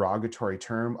highly derogatory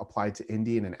term applied to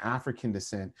Indian and African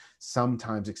descent,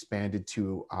 sometimes expanded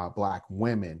to black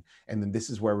women. And then this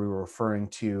is where we were referring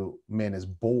to men as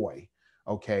boy,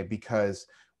 okay, because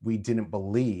we didn't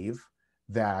believe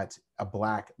that a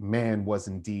black man was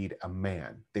indeed a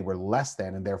man. They were less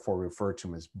than and therefore referred to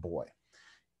him as boy.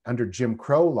 Under Jim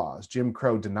Crow laws, Jim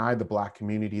Crow denied the black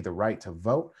community the right to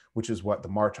vote, which is what the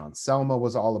March on Selma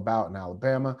was all about in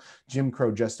Alabama. Jim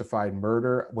Crow justified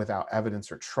murder without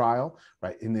evidence or trial,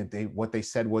 right? And what they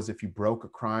said was if you broke a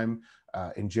crime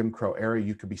in Jim Crow era,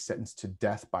 you could be sentenced to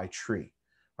death by tree,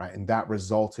 right? And that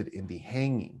resulted in the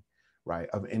hanging, right,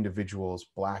 of individuals,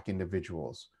 black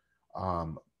individuals,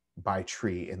 by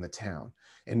tree in the town,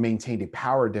 and maintained a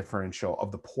power differential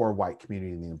of the poor white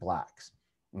community and the blacks.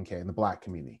 Okay, in the black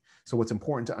community. So what's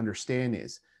important to understand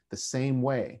is the same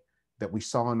way that we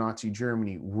saw in Nazi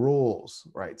Germany rules,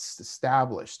 right,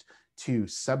 established to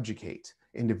subjugate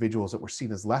individuals that were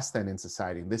seen as less than in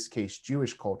society, in this case,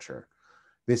 Jewish culture.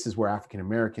 This is where African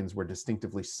Americans were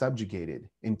distinctively subjugated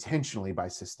intentionally by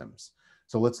systems.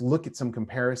 So let's look at some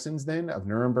comparisons then of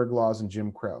Nuremberg laws and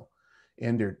Jim Crow.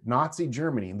 Under Nazi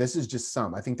Germany, this is just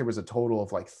some, I think there was a total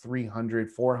of like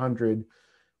 300, 400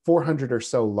 or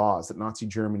so laws that Nazi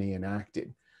Germany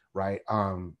enacted, right?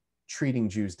 Treating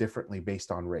Jews differently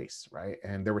based on race, right?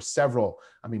 And there were several,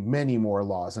 I mean, many more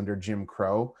laws under Jim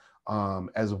Crow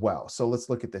as well. So let's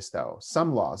look at this though.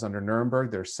 Some laws under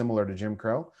Nuremberg, they're similar to Jim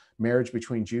Crow. Marriage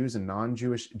between Jews and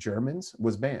non-Jewish Germans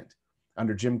was banned.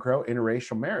 Under Jim Crow,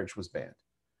 interracial marriage was banned.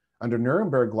 Under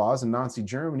Nuremberg laws in Nazi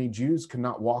Germany, Jews could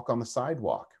not walk on the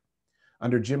sidewalk.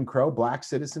 Under Jim Crow, Black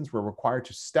citizens were required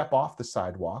to step off the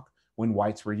sidewalk when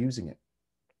whites were using it.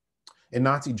 In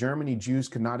Nazi Germany, Jews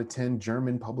could not attend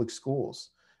German public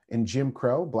schools. In Jim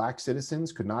Crow, Black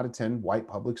citizens could not attend white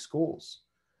public schools.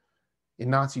 In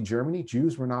Nazi Germany,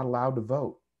 Jews were not allowed to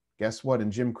vote. Guess what? In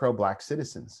Jim Crow, Black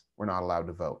citizens were not allowed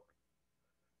to vote.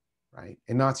 Right?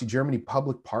 In Nazi Germany,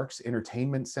 public parks,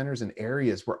 entertainment centers, and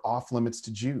areas were off limits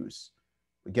to Jews.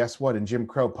 But guess what? In Jim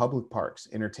Crow, public parks,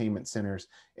 entertainment centers,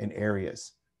 and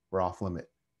areas were off limit,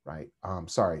 right?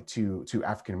 To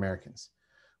African Americans.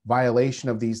 Violation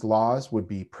of these laws would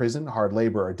be prison, hard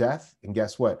labor, or death. And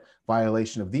guess what?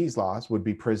 Violation of these laws would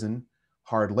be prison,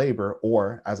 hard labor,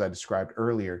 or, as I described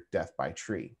earlier, death by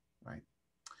tree, right?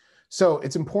 So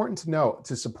it's important to note,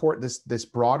 to support this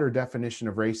broader definition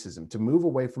of racism, to move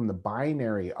away from the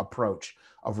binary approach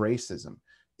of racism,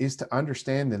 is to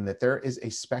understand then that there is a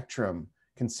spectrum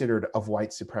considered of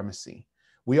white supremacy.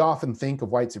 We often think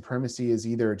of white supremacy as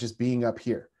either just being up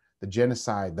here, the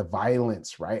genocide, the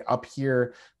violence, right? Up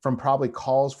here from probably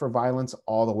calls for violence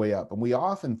all the way up. And we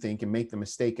often think and make the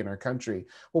mistake in our country,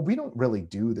 well, we don't really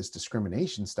do this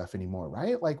discrimination stuff anymore,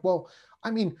 right? Like, well, I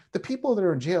mean, the people that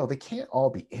are in jail, they can't all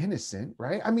be innocent,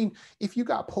 right? I mean, if you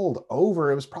got pulled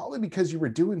over, it was probably because you were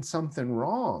doing something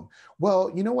wrong.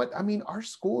 Well, you know what? I mean, our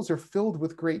schools are filled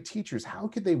with great teachers. How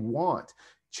could they want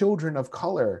children of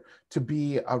color to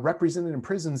be represented in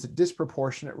prisons at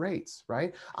disproportionate rates,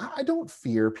 right? I don't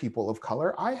fear people of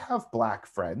color. I have Black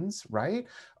friends, right?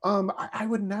 I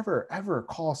would never, ever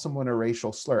call someone a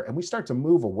racial slur. And we start to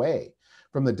move away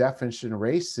from the definition of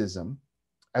racism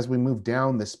as we move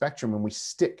down the spectrum and we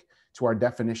stick to our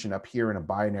definition up here in a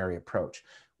binary approach.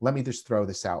 Let me just throw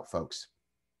this out, folks.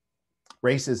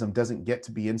 Racism doesn't get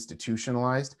to be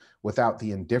institutionalized without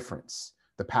the indifference,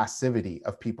 the passivity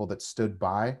of people that stood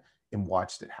by and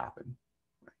watched it happen.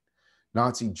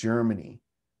 Nazi Germany,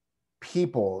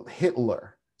 people,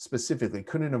 Hitler specifically,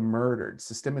 couldn't have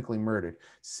systemically murdered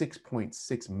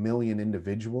 6.6 million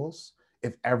individuals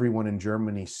if everyone in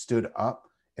Germany stood up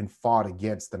and fought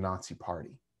against the Nazi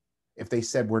Party. If they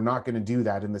said, we're not going to do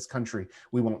that in this country,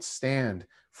 we won't stand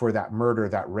for that murder,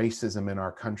 that racism in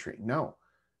our country. No,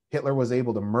 Hitler was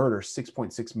able to murder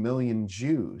 6.6 million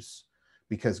Jews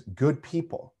because good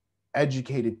people,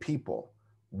 educated people,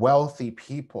 wealthy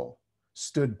people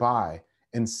stood by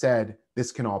and said,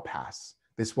 this can all pass.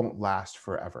 This won't last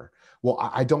forever. Well,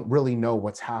 I don't really know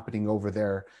what's happening over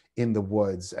there in the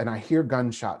woods. And I hear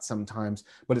gunshots sometimes,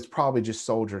 but it's probably just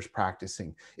soldiers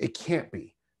practicing. It can't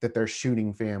be that they're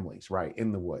shooting families, right,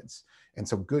 in the woods. And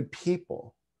so good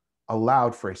people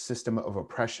allowed for a system of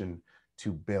oppression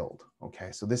to build,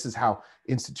 okay? So this is how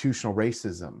institutional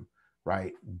racism,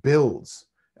 right, builds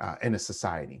in a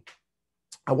society.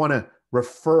 I want to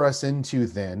refer us into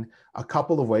then a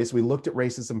couple of ways. We looked at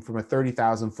racism from a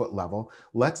 30,000 foot level.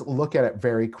 Let's look at it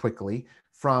very quickly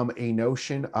from a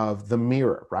notion of the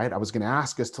mirror, right? I was going to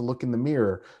ask us to look in the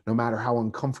mirror, no matter how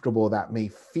uncomfortable that may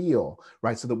feel,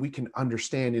 right? So that we can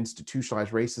understand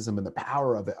institutionalized racism and the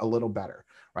power of it a little better,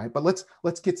 right? But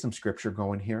let's get some scripture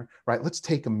going here, right? Let's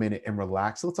take a minute and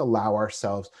relax. Let's allow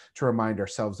ourselves to remind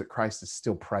ourselves that Christ is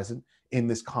still present in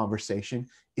this conversation.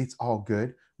 It's all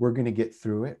good. We're going to get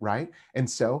through it, right? And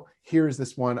so here's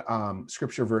this one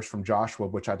scripture verse from Joshua,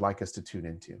 which I'd like us to tune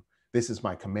into. This is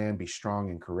my command, be strong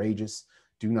and courageous.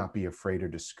 Do not be afraid or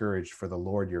discouraged, for the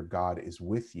Lord your God is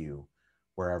with you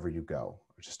wherever you go.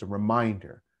 Just a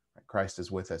reminder, right? Christ is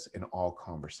with us in all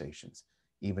conversations,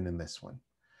 even in this one.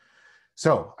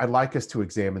 So I'd like us to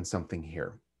examine something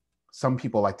here. Some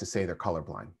people like to say they're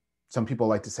colorblind. Some people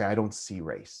like to say, I don't see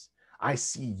race. I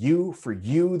see you for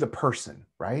you, the person,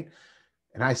 right?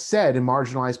 And I said in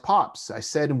Marginalized Pops, I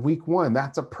said in week 1,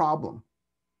 that's a problem.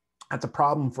 That's a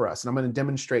problem for us. And I'm going to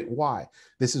demonstrate why.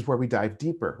 This is where we dive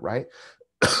deeper, right?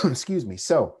 Excuse me.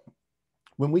 So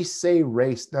when we say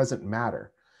race doesn't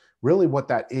matter, really what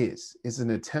that is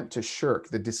an attempt to shirk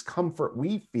the discomfort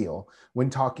we feel when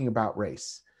talking about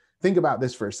race. Think about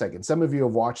this for a second. Some of you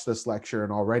have watched this lecture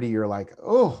and already you're like,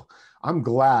 oh, I'm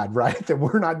glad, right, that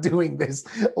we're not doing this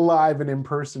live and in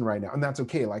person right now. And that's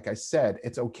okay. Like I said,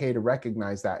 it's okay to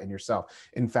recognize that in yourself.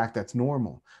 In fact, that's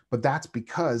normal. But that's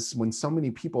because when so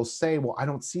many people say, well, I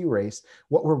don't see race,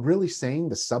 what we're really saying,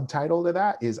 the subtitle to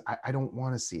that is, I don't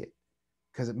want to see it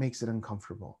because it makes it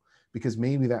uncomfortable. Because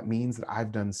maybe that means that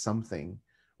I've done something,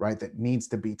 right, that needs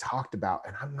to be talked about,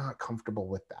 and I'm not comfortable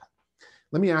with that.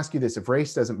 Let me ask you this. If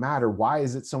race doesn't matter, why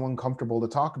is it so uncomfortable to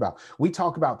talk about? We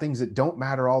talk about things that don't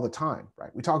matter all the time,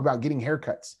 right? We talk about getting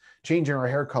haircuts, changing our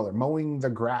hair color, mowing the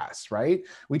grass, right?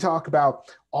 We talk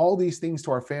about all these things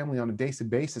to our family on a day-to-day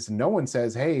basis. And no one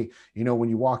says, hey, you know, when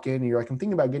you walk in and you're like, I'm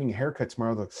thinking about getting a haircut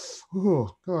tomorrow. Like,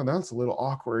 oh, God, that's a little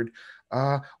awkward.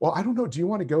 Well, I don't know. Do you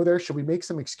want to go there? Should we make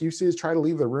some excuses, try to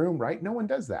leave the room, right? No one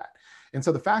does that. And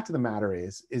so the fact of the matter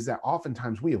is that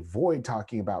oftentimes we avoid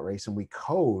talking about race and we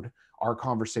code our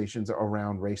conversations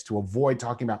around race to avoid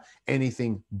talking about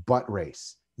anything but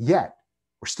race. Yet,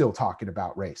 we're still talking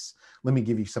about race. Let me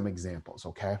give you some examples,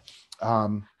 okay?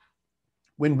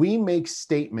 When we make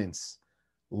statements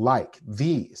like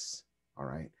these, all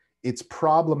right, it's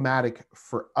problematic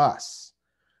for us,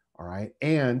 all right?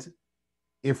 And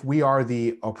if we are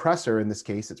the oppressor in this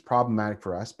case, it's problematic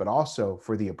for us, but also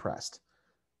for the oppressed.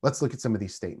 Let's look at some of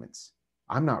these statements.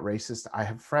 I'm not racist. I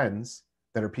have friends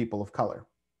that are people of color.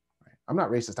 I'm not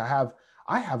racist.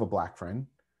 I have a Black friend.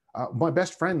 My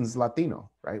best friend's Latino,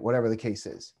 right? Whatever the case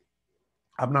is.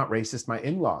 I'm not racist. My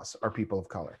in-laws are people of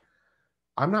color.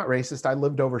 I'm not racist. I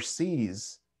lived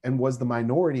overseas and was the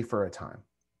minority for a time.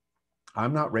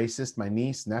 I'm not racist. My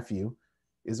niece, nephew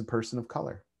is a person of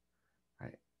color,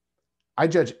 right? I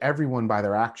judge everyone by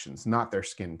their actions, not their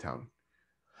skin tone.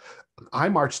 I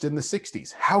marched in the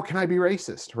 60s. How can I be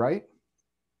racist, right?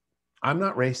 I'm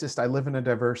not racist. I live in a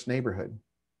diverse neighborhood.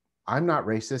 I'm not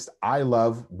racist. I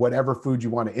love whatever food you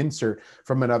want to insert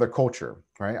from another culture,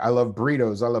 right? I love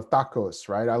burritos. I love tacos,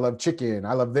 right? I love chicken.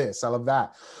 I love this. I love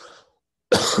that.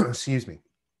 Excuse me.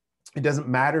 It doesn't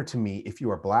matter to me if you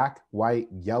are Black, white,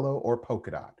 yellow, or polka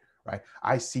dot, right?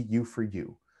 I see you for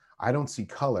you. I don't see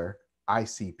color. I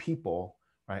see people,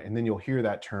 right? And then you'll hear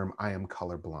that term, I am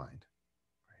colorblind.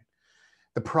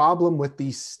 The problem with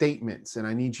these statements, and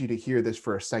I need you to hear this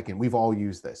for a second, we've all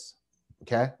used this.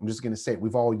 Okay, I'm just going to say it.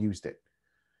 We've all used it.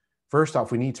 First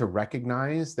off, we need to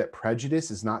recognize that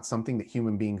prejudice is not something that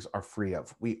human beings are free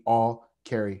of. We all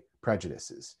carry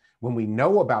prejudices. When we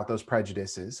know about those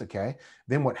prejudices, okay,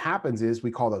 then what happens is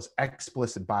we call those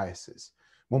explicit biases.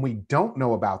 When we don't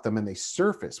know about them and they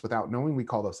surface without knowing, we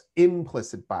call those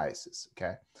implicit biases,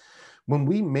 okay? When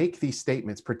we make these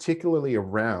statements, particularly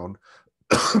around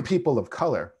people of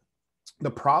color, the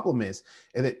problem is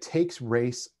that it takes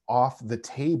race off the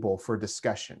table for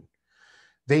discussion.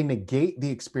 They negate the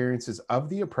experiences of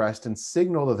the oppressed and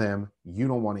signal to them, you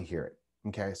don't want to hear it.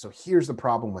 Okay, so here's the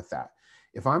problem with that.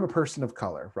 If I'm a person of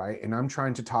color, right, and I'm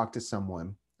trying to talk to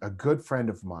someone, a good friend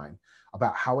of mine,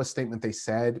 about how a statement they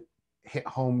said hit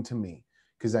home to me,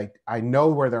 because I know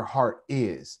where their heart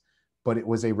is, but it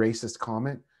was a racist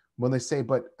comment. When they say,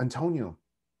 but Antonio,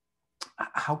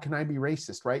 how can I be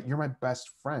racist, right? You're my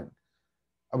best friend.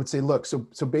 I would say, look, so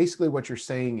basically what you're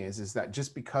saying is that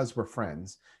just because we're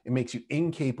friends, it makes you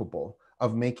incapable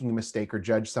of making a mistake or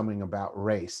judge something about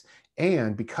race.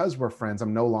 And because we're friends,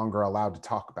 I'm no longer allowed to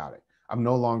talk about it. I'm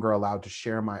no longer allowed to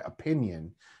share my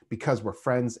opinion because we're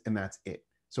friends and that's it.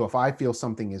 So if I feel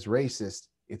something is racist,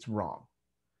 it's wrong.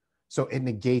 So it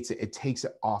negates it. It takes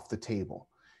it off the table.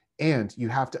 And you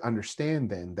have to understand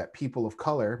then that people of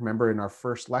color, remember in our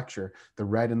first lecture, the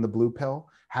red and the blue pill,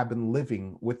 have been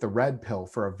living with the red pill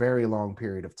for a very long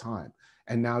period of time.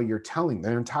 And now you're telling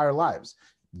their entire lives,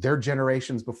 their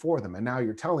generations before them, and now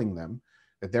you're telling them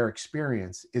that their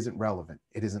experience isn't relevant,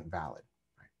 it isn't valid.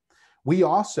 We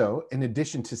also, in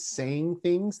addition to saying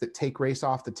things that take race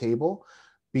off the table,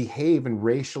 behave in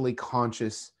racially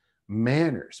conscious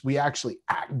manners. We actually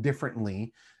act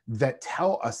differently that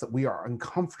tell us that we are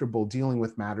uncomfortable dealing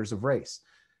with matters of race.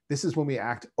 This is when we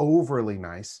act overly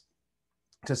nice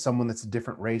to someone that's a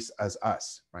different race as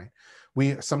us, right?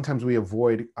 Sometimes we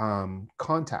avoid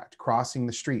contact, crossing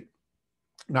the street,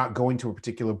 not going to a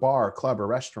particular bar, club, or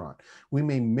restaurant. We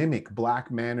may mimic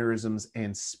Black mannerisms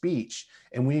and speech,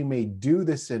 and we may do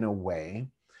this in a way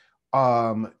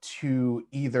to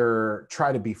either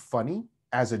try to be funny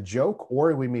as a joke,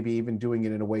 or we may be even doing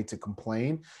it in a way to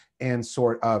complain and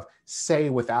sort of say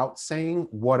without saying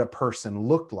what a person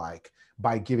looked like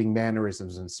by giving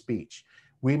mannerisms and speech.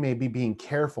 We may be being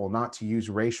careful not to use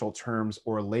racial terms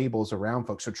or labels around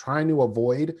folks. So trying to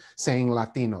avoid saying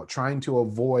Latino, trying to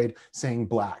avoid saying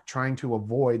Black, trying to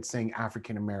avoid saying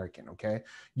African American, okay?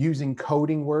 Using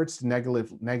coding words to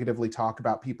negatively talk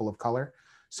about people of color.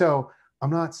 So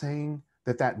I'm not saying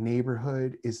that that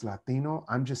neighborhood is Latino.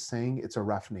 I'm just saying it's a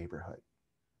rough neighborhood.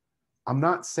 I'm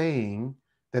not saying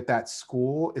that that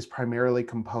school is primarily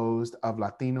composed of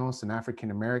Latinos and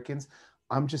African Americans.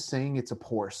 I'm just saying it's a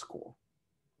poor school.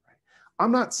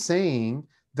 I'm not saying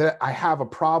that I have a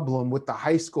problem with the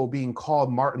high school being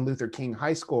called Martin Luther King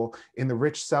High School in the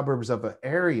rich suburbs of an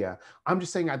area. I'm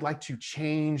just saying I'd like to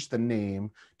change the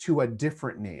name to a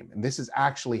different name. And this has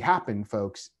actually happened,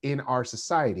 folks, in our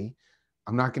society.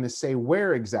 I'm not going to say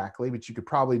where exactly, but you could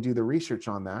probably do the research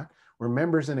on that, where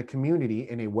members in a community,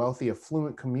 in a wealthy,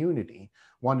 affluent community,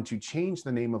 wanted to change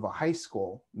the name of a high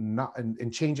school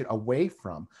and change it away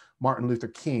from Martin Luther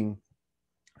King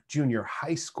Junior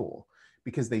High School,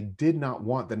 because they did not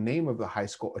want the name of the high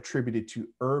school attributed to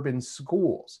urban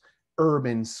schools,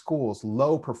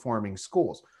 low performing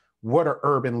schools. What are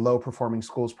urban low performing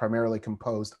schools primarily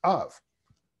composed of?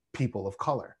 People of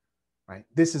color, right?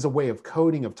 This is a way of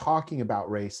coding, of talking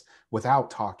about race without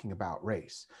talking about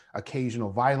race. Occasional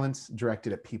violence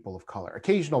directed at people of color.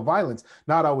 Occasional violence,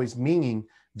 not always meaning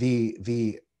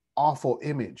the awful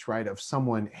image, right, of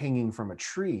someone hanging from a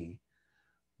tree,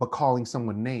 but calling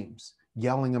someone names,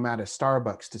 yelling them at a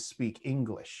Starbucks to speak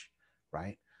English,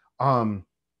 right?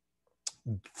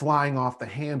 Flying off the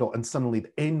handle and suddenly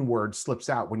the N-word slips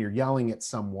out when you're yelling at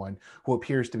someone who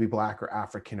appears to be Black or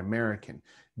African American.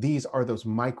 These are those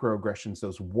microaggressions,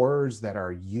 those words that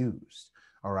are used,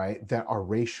 all right, that are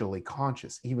racially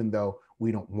conscious, even though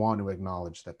we don't want to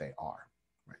acknowledge that they are,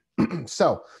 right?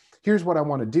 So here's what I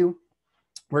want to do.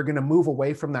 We're going to move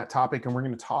away from that topic and we're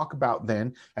going to talk about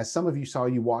then, as some of you saw,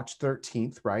 you watched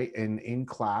 13th, right, in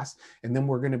class, and then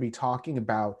we're going to be talking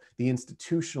about the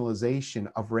institutionalization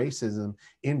of racism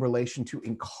in relation to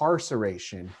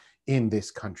incarceration in this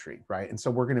country, right? And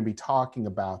so we're going to be talking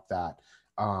about that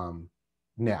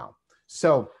now.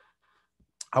 So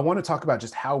I want to talk about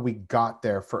just how we got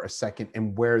there for a second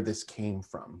and where this came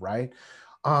from, right?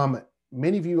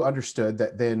 Many of you understood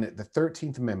that then the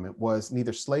 13th Amendment was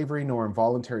neither slavery nor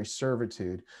involuntary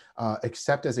servitude,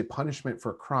 except as a punishment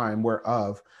for a crime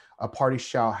whereof a party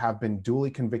shall have been duly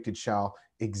convicted shall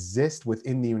exist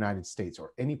within the United States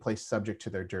or any place subject to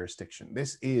their jurisdiction.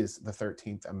 This is the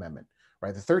 13th Amendment,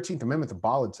 right? The 13th Amendment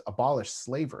abolished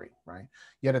slavery, right?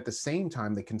 Yet at the same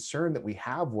time, the concern that we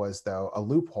have was, though, a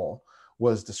loophole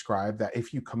was described that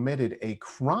if you committed a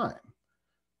crime,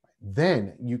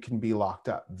 then you can be locked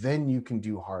up, then you can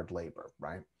do hard labor,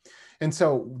 right? And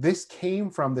so this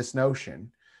came from this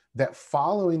notion that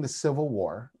following the Civil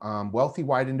War, wealthy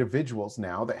white individuals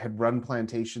now that had run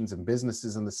plantations and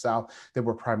businesses in the South that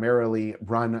were primarily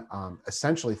run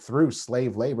essentially through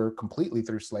slave labor, completely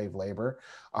through slave labor,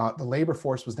 the labor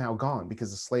force was now gone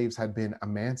because the slaves had been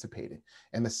emancipated.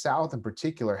 And the South in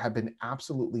particular had been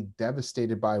absolutely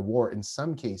devastated by war. In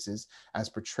some cases, as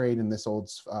portrayed in this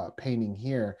old painting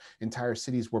here, entire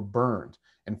cities were burned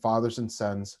and fathers and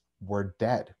sons were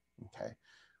dead, okay?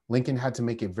 Lincoln had to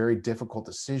make a very difficult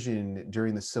decision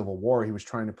during the Civil War. He was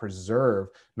trying to preserve,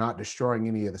 not destroying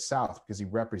any of the South, because he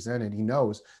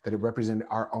knows that it represented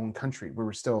our own country. We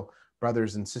were still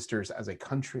brothers and sisters as a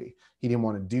country. He didn't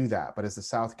want to do that. But as the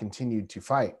South continued to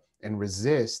fight and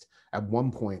resist, at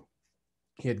one point,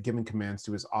 he had given commands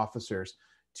to his officers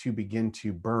to begin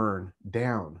to burn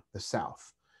down the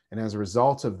South. And as a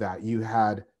result of that, you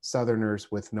had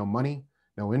Southerners with no money,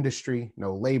 no industry,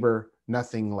 no labor,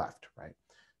 nothing left, right?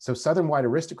 So Southern white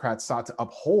aristocrats sought to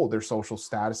uphold their social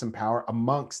status and power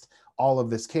amongst all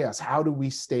of this chaos. How do we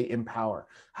stay in power?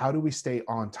 How do we stay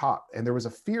on top? And there was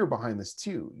a fear behind this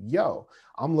too.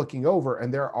 I'm looking over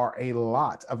and there are a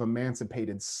lot of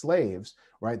emancipated slaves,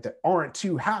 right, that aren't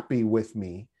too happy with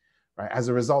me, right, as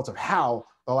a result of how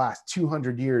the last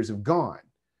 200 years have gone,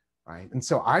 right? And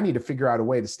so I need to figure out a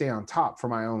way to stay on top for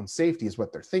my own safety is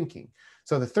what they're thinking.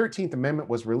 So the 13th Amendment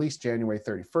was released January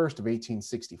 31st of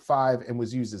 1865 and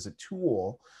was used as a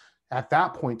tool at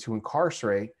that point to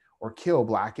incarcerate or kill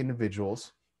Black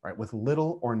individuals, right, with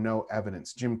little or no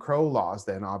evidence. Jim Crow laws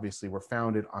then obviously were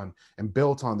founded on and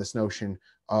built on this notion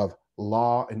of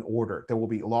law and order. There will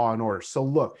be law and order. So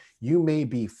look, you may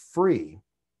be free,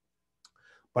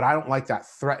 but I don't like that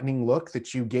threatening look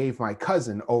that you gave my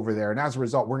cousin over there. And as a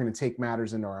result, we're going to take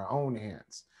matters into our own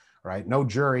hands, right? No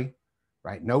jury,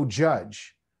 right? No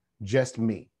judge, just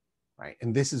me, right?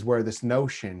 And this is where this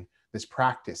notion, this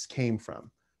practice came from,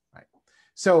 right?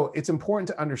 So it's important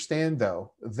to understand,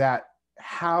 though, that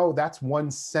how that's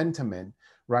one sentiment,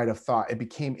 right, of thought. It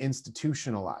became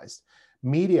institutionalized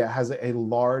Media has a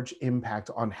large impact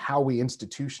on how we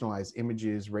institutionalize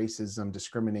images, racism,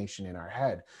 discrimination in our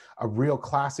head. A real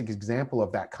classic example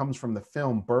of that comes from the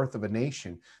film Birth of a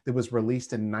Nation that was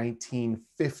released in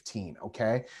 1915.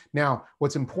 Okay. Now,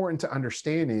 what's important to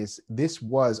understand is this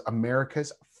was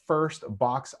America's first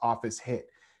box office hit.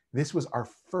 This was our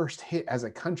first hit as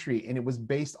a country, and it was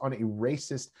based on a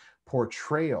racist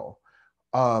portrayal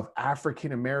of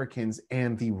African Americans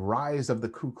and the rise of the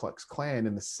Ku Klux Klan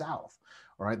in the South.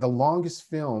 All right, the longest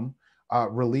film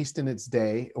released in its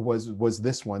day was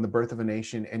this one, The Birth of a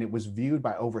Nation, and it was viewed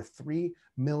by over 3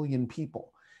 million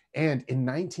people. And in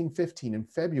 1915, in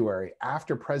February,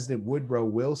 after President Woodrow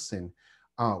Wilson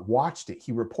watched it,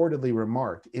 he reportedly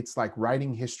remarked, "It's like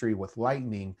writing history with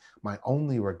lightning. My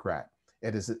only regret,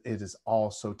 it is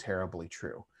all so terribly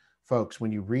true." Folks,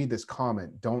 when you read this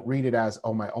comment, don't read it as,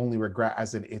 "Oh, my only regret,"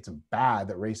 as in it's bad,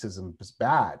 that racism is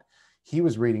bad. He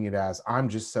was reading it as, "I'm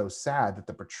just so sad that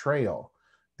the portrayal,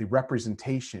 the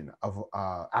representation of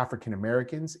African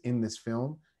Americans in this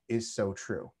film is so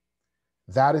true."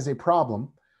 That is a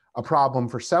problem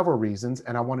for several reasons.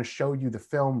 And I want to show you the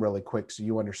film really quick so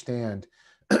you understand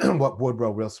what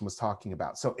Woodrow Wilson was talking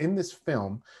about. So in this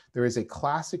film, there is a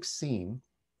classic scene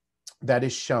that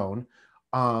is shown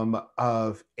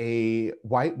of a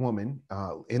white woman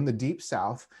in the Deep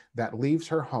South that leaves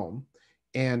her home,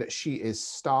 and she is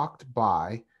stalked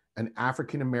by an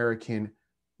African American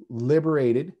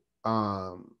liberated,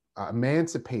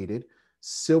 emancipated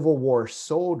Civil War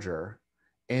soldier,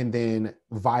 and then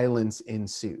violence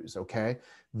ensues. Okay.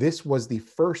 This was the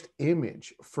first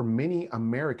image for many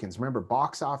Americans. Remember,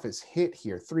 box office hit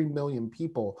here, 3 million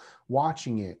people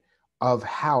watching it, of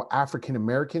how African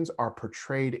Americans are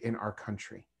portrayed in our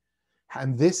country.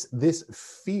 And this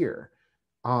fear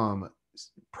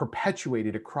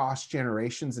perpetuated across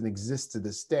generations and exists to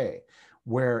this day,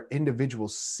 where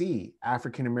individuals see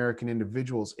African American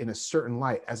individuals in a certain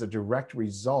light as a direct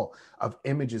result of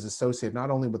images associated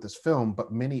not only with this film,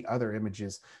 but many other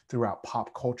images throughout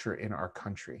pop culture in our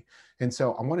country. And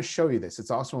so I want to show you this.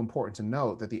 It's also important to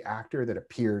note that the actor that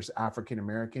appears African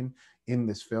American in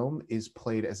this film is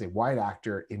played as a white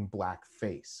actor in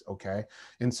blackface. Okay.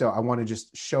 And so I want to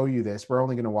just show you this. We're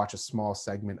only going to watch a small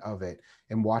segment of it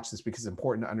and watch this because it's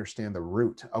important to understand the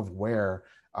root of where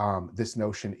this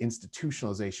notion,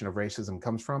 institutionalization of racism,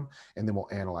 comes from, and then we'll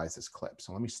analyze this clip.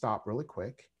 So let me stop really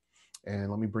quick and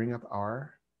let me bring up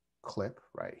our clip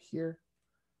right here.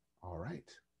 All right,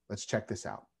 let's check this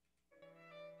out.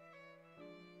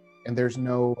 And there's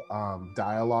no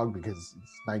dialogue because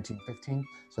it's 1915,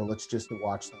 so let's just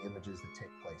watch the images that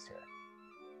take place here.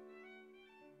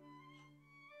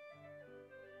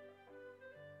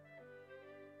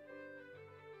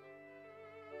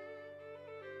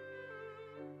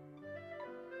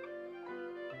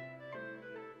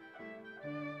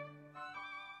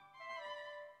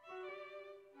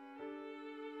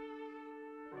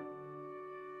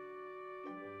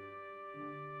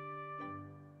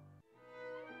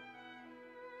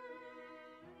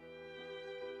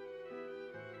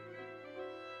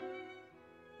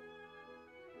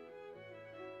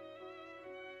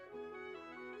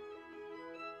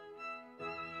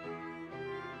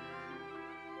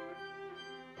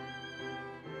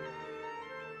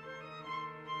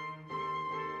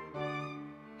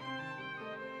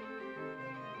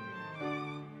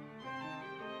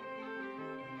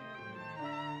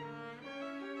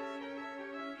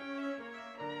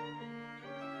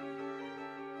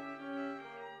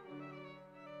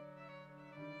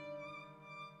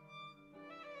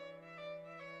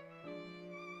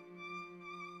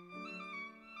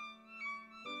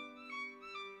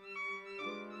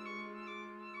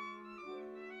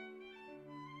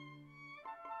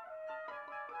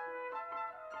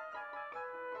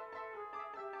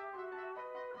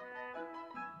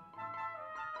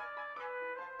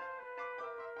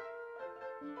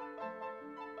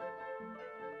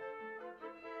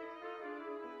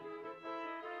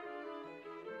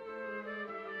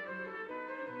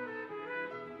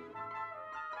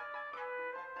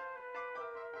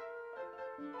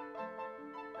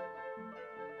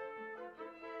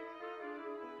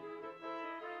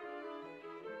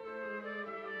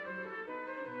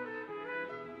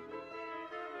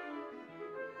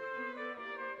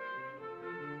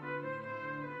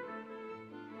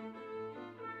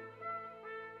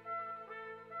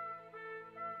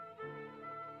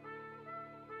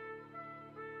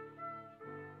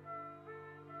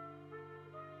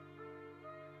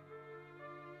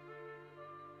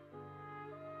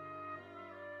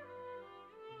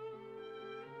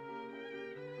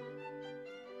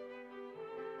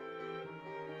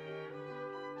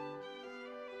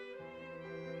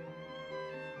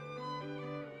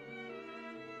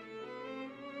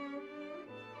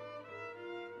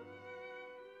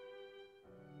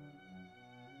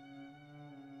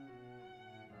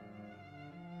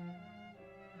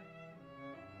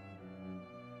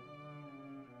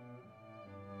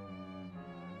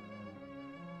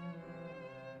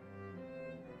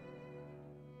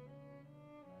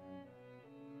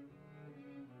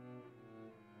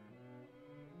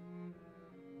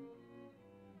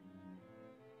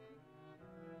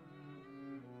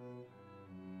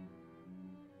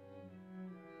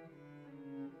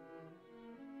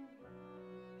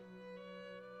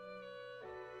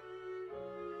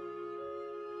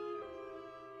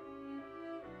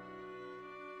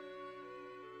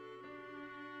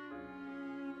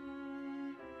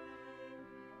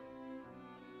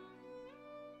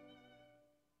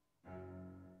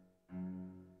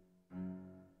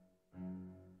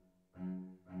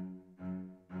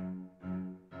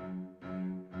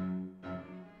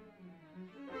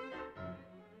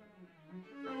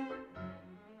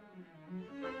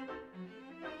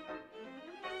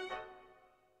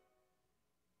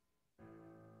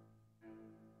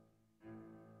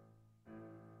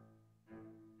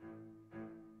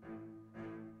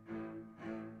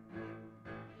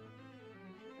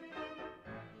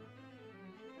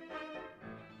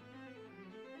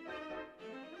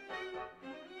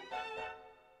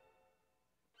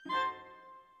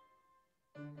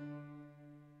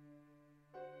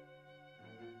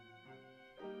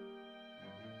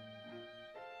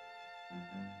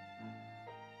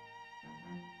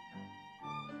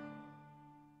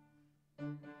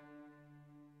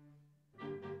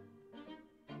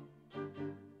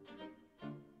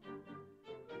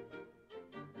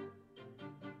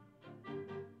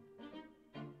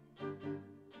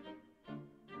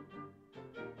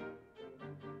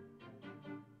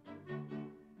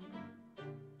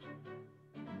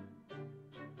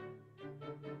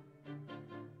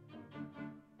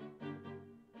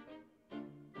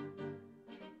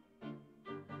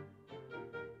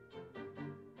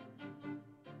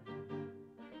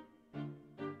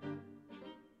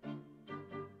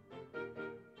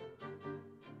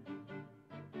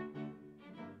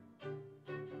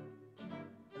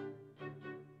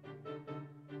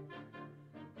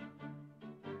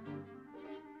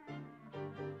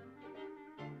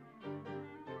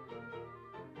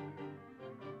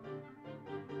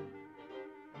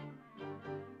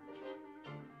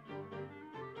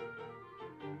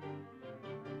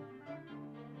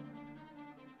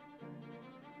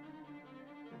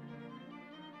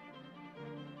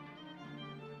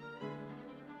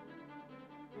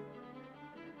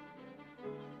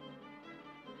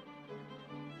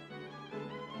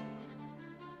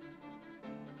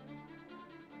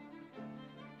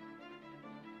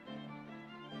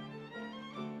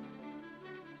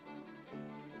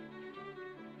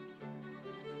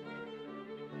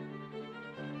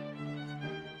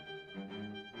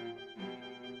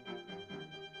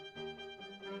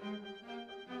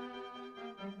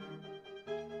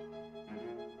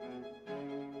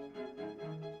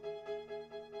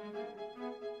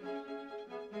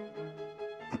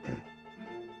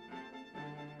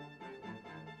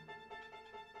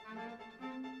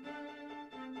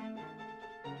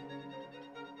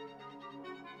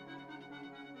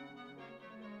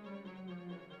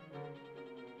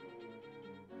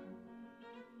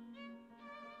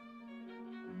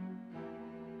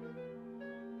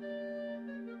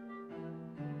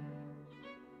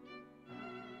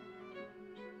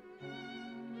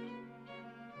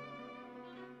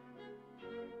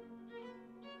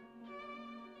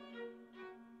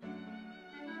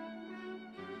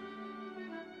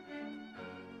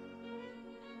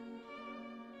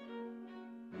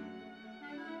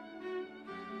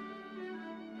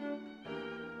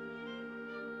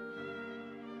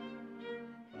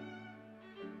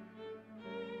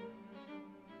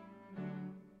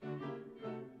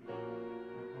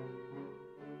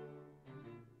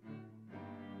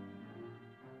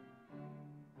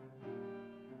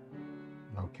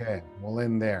 Okay, we'll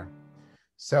end there.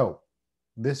 So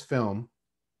this film,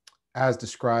 as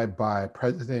described by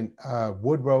President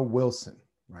Woodrow Wilson,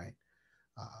 right?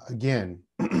 Again,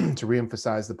 to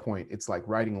reemphasize the point, it's like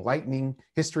writing lightning,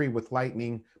 history with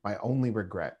lightning. My only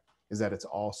regret is that it's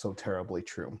all so terribly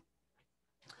true.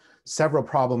 Several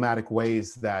problematic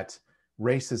ways that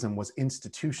racism was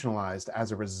institutionalized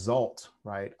as a result,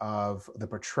 right, of the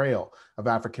portrayal of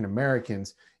African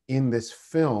Americans in this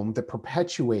film that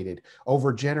perpetuated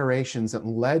over generations and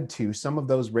led to some of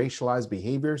those racialized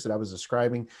behaviors that I was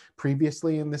describing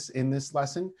previously in this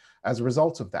lesson as a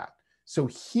result of that. So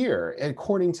here,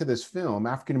 according to this film,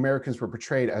 African Americans were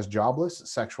portrayed as jobless,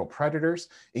 sexual predators,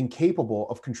 incapable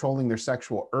of controlling their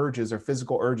sexual urges or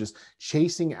physical urges,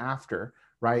 chasing after,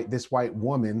 right, this white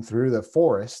woman through the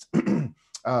forest,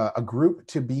 a group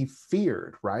to be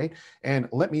feared, right? And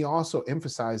let me also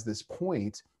emphasize this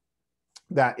point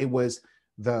that it was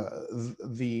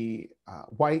the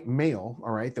white male,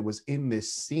 all right, that was in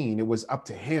this scene. It was up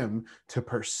to him to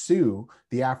pursue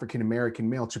the African American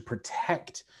male to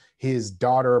protect his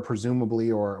daughter,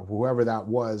 presumably, or whoever that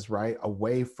was, right,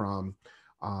 away from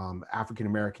African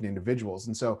American individuals.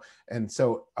 And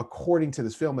so, according to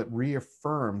this film, it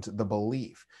reaffirmed the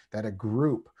belief that a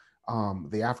group,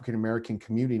 the African American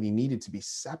community, needed to be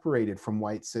separated from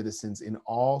white citizens in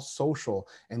all social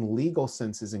and legal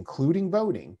senses, including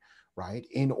voting, right,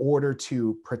 in order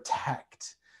to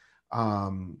protect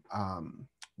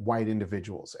white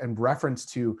individuals. And reference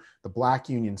to the Black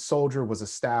Union soldier was a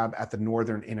stab at the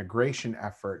Northern integration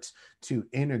efforts to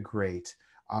integrate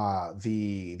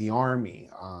the army,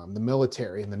 the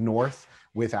military in the North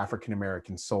with African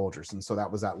American soldiers. And so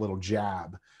that was that little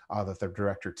jab that the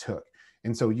director took.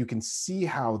 And so you can see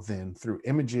how then through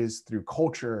images, through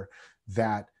culture,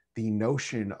 that the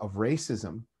notion of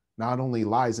racism not only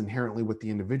lies inherently with the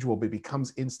individual, but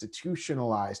becomes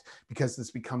institutionalized because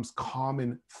this becomes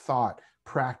common thought,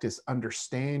 practice,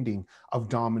 understanding of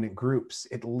dominant groups.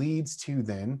 It leads to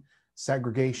then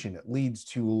segregation, it leads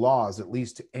to laws, it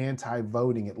leads to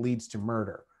anti-voting, it leads to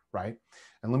murder, right?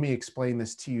 And let me explain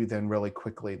this to you then really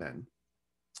quickly then.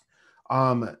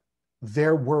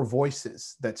 There were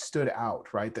voices that stood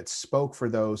out, right, that spoke for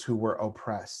those who were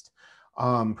oppressed,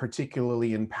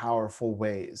 particularly in powerful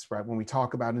ways, right? When we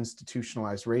talk about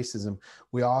institutionalized racism,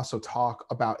 we also talk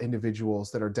about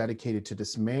individuals that are dedicated to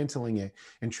dismantling it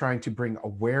and trying to bring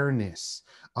awareness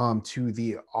to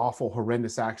the awful,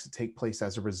 horrendous acts that take place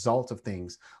as a result of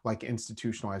things like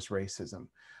institutionalized racism.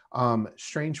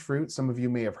 Strange Fruit, some of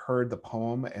you may have heard the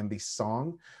poem and the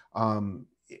song.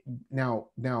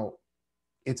 Now,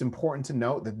 it's important to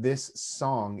note that this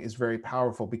song is very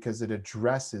powerful because it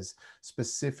addresses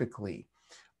specifically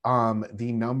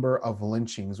the number of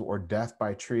lynchings or death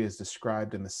by tree as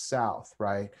described in the South,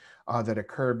 right, that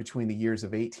occurred between the years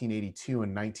of 1882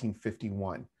 and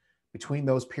 1951. Between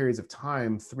those periods of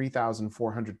time,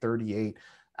 3,438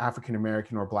 African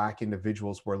American or Black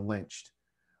individuals were lynched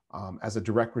as a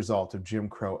direct result of Jim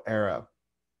Crow era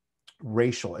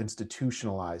racial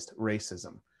institutionalized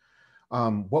racism.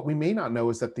 What we may not know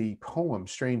is that the poem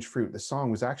Strange Fruit, the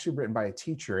song, was actually written by a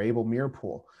teacher, Abel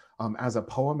Meerpool, as a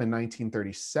poem in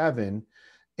 1937.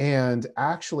 And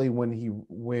actually,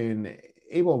 when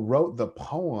Abel wrote the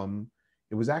poem,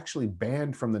 it was actually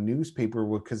banned from the newspaper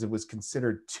because it was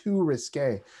considered too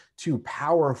risque, too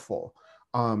powerful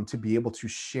to be able to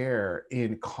share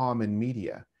in common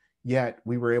media. Yet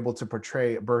we were able to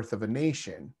portray a birth of a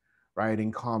nation, right,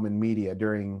 in common media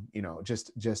during,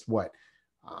 just what,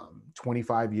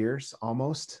 25 years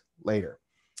almost later.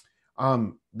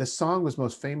 The song was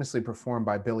most famously performed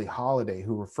by Billie Holiday,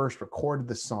 who first recorded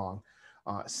the song,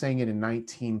 sang it in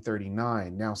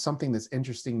 1939. Now, something that's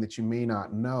interesting that you may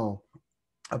not know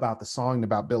about the song and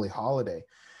about Billie Holiday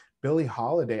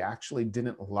actually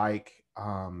didn't like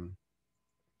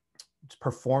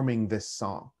performing this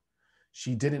song.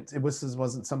 It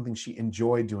wasn't something she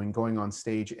enjoyed doing, going on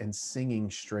stage and singing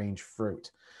Strange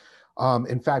Fruit.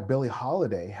 In fact, Billie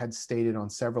Holiday had stated on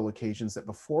several occasions that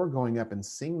before going up and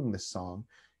singing the song,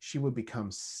 she would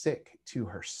become sick to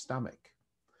her stomach.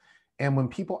 And when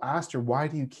people asked her, why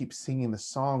do you keep singing the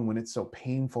song when it's so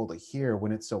painful to hear,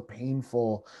 when it's so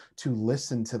painful to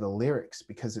listen to the lyrics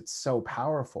because it's so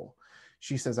powerful?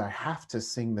 She says, I have to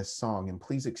sing this song. And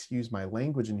please excuse my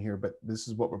language in here, but this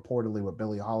is what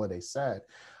Billie Holiday said.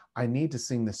 I need to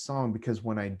sing this song because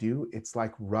when I do, it's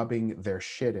like rubbing their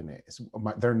shit in it,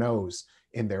 their nose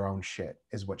in their own shit,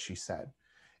 is what she said.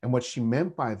 And what she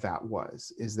meant by that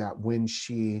is that when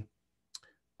she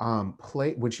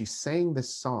sang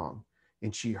this song,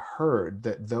 and she heard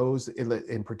that those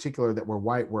in particular that were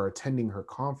white were attending her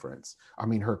conference,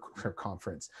 her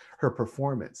conference, her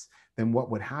performance, then what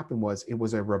would happen was it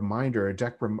was a reminder, a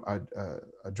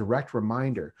direct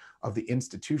reminder of the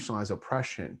institutionalized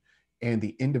oppression and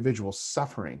the individual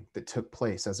suffering that took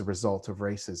place as a result of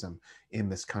racism in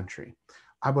this country.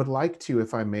 I would like to,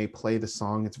 if I may, play the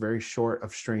song. It's very short,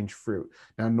 of Strange Fruit.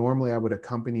 Now, normally I would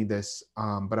accompany this,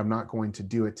 but I'm not going to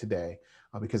do it today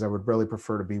because I would really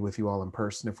prefer to be with you all in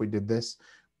person if we did this.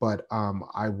 But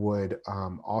I would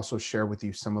also share with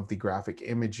you some of the graphic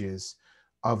images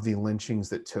of the lynchings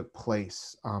that took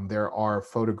place. There are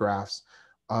photographs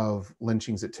of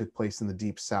lynchings that took place in the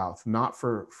Deep South, not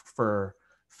for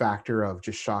factor of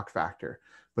just shock factor,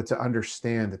 but to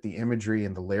understand that the imagery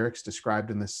and the lyrics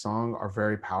described in this song are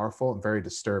very powerful and very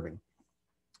disturbing.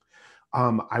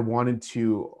 I wanted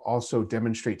to also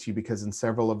demonstrate to you, because in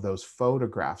several of those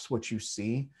photographs, what you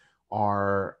see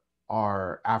are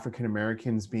African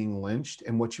Americans being lynched,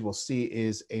 and what you will see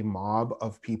is a mob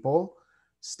of people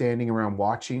standing around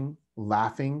watching,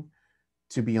 laughing.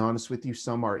 To be honest with you,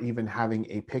 some are even having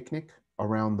a picnic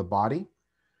around the body.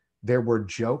 There were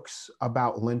jokes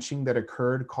about lynching that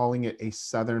occurred, calling it a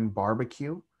Southern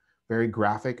barbecue. Very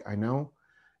graphic, I know.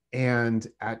 And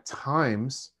at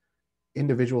times,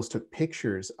 individuals took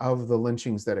pictures of the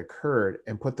lynchings that occurred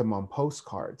and put them on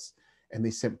postcards. And they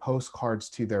sent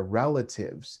postcards to their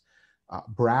relatives,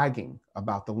 bragging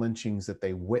about the lynchings that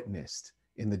they witnessed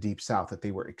in the Deep South, that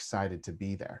they were excited to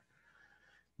be there.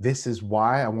 This is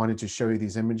why I wanted to show you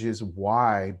these images,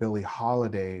 why Billie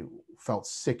Holiday felt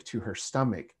sick to her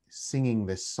stomach singing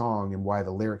this song, and why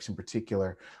the lyrics in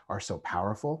particular are so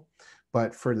powerful.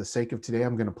 But for the sake of today,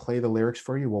 I'm going to play the lyrics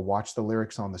for you. We'll watch the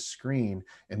lyrics on the screen,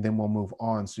 and then we'll move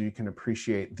on so you can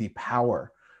appreciate the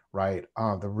power, right?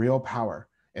 The real power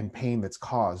and pain that's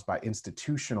caused by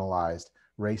institutionalized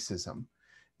racism.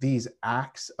 These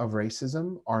acts of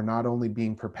racism are not only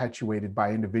being perpetuated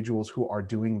by individuals who are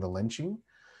doing the lynching,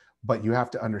 but you have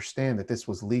to understand that this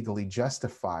was legally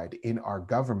justified in our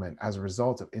government as a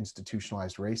result of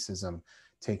institutionalized racism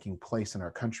taking place in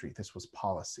our country. This was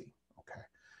policy, okay?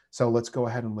 So let's go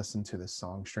ahead and listen to this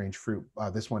song, Strange Fruit.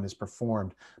 This one is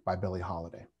performed by Billie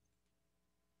Holiday.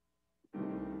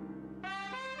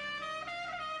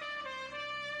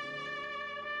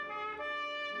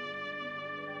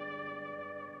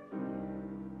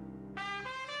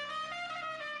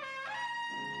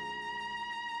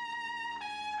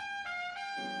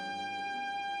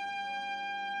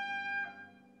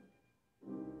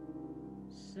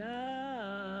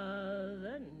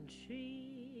 Southern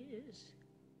trees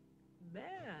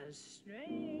bear strange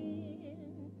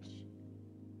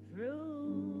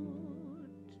fruit,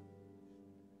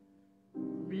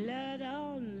 blood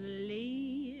on the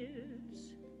leaves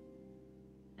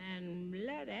and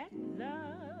blood at the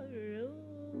root,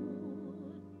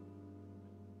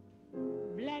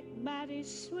 black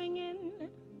bodies swinging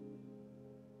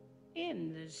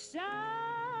in the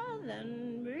southern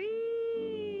breeze.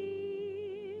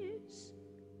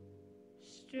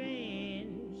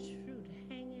 Strange fruit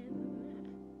hanging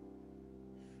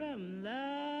from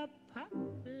the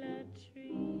poplar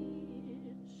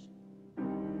trees.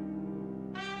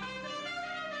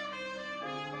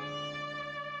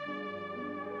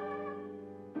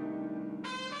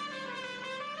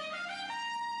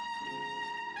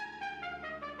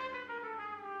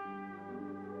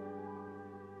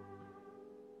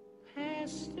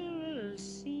 Pastoral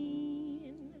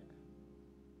scene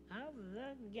of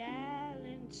the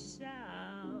gallant South,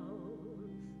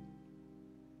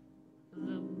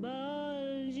 the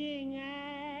bulging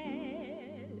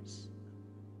eyes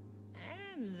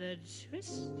and the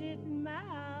twisted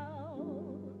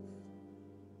mouth,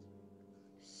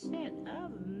 scent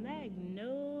of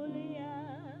magnolia,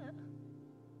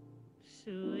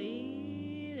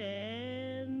 sweet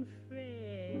and fresh.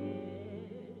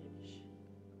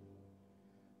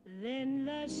 Then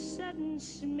the sudden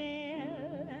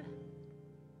smell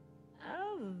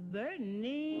of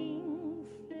burning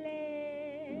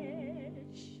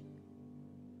flesh.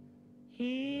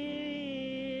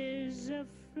 Here is a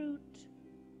fruit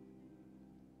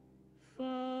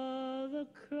for the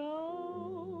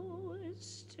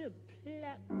crows to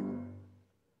pluck,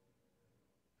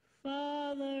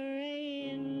 for the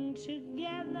rain to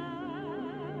gather,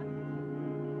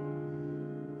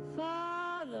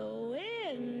 for the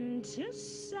wind to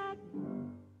suck,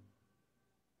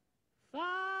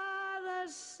 for the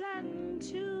sun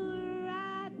to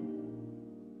rot,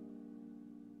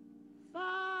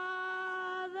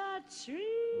 for the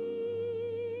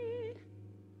tree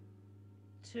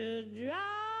to drop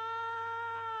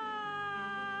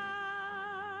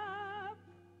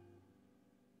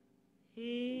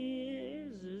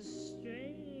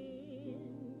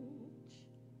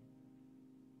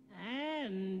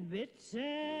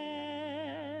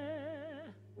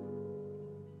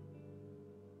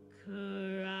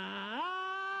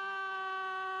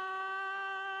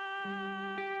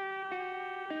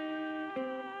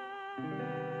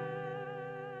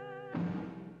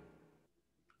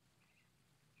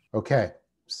Okay,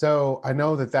 so I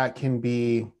know that that can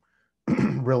be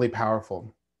really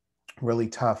powerful, really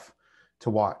tough to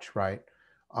watch, right?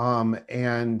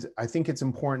 And I think it's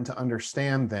important to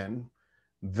understand then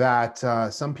that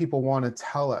some people want to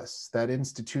tell us that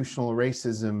institutional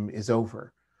racism is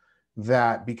over,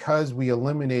 that because we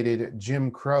eliminated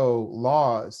Jim Crow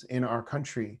laws in our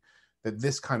country, that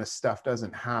this kind of stuff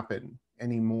doesn't happen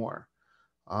anymore.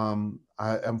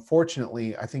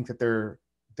 Unfortunately, I think that they're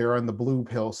on the blue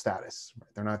pill status. Right?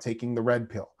 They're not taking the red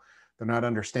pill. They're not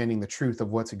understanding the truth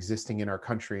of what's existing in our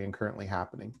country and currently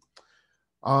happening.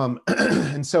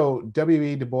 And so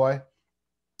W.E. Du Bois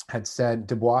had said,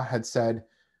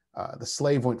 the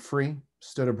slave went free,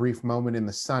 stood a brief moment in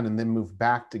the sun, and then moved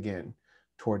back again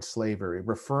towards slavery,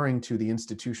 referring to the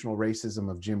institutional racism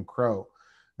of Jim Crow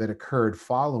that occurred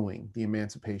following the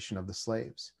emancipation of the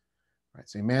slaves. Right?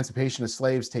 So emancipation of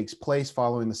slaves takes place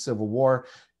following the Civil War.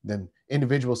 Then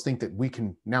individuals think that we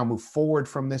can now move forward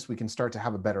from this. We can start to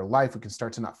have a better life. We can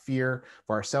start to not fear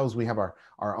for ourselves. We have our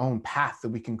own path that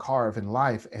we can carve in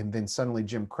life. And then suddenly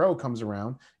Jim Crow comes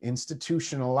around,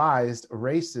 institutionalized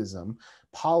racism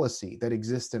policy that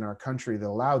exists in our country that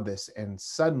allowed this. And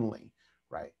suddenly,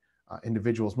 right,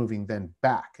 individuals moving then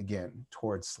back again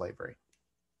towards slavery.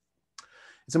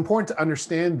 It's important to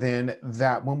understand then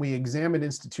that when we examine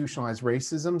institutionalized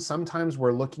racism, sometimes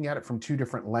we're looking at it from two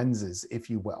different lenses, if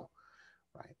you will,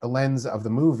 right? The lens of the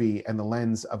movie and the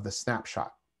lens of the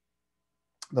snapshot.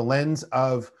 The lens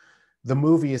of the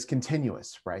movie is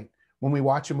continuous, right? When we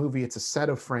watch a movie, it's a set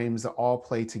of frames that all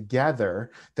play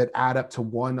together that add up to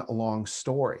one long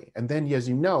story. And then, as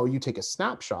you know, you take a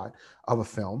snapshot of a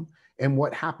film, and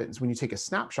what happens when you take a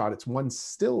snapshot? It's one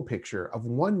still picture of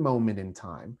one moment in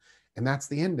time. And that's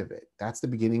the end of it. That's the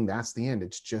beginning. That's the end.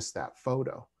 It's just that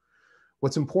photo.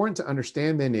 What's important to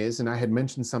understand then is, and I had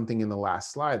mentioned something in the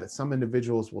last slide, that some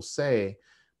individuals will say,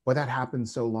 well, that happened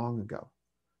so long ago,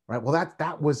 right? Well,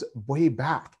 that was way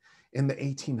back in the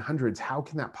 1800s. How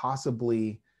can that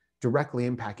possibly directly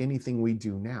impact anything we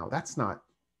do now? That's not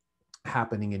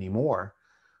happening anymore.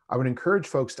 I would encourage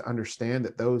folks to understand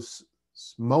that those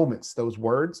moments, those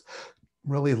words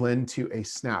really lend to a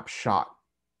snapshot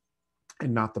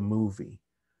and not the movie.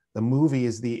 The movie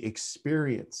is the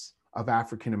experience of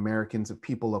African Americans, of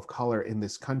people of color in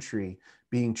this country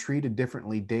being treated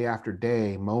differently day after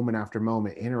day, moment after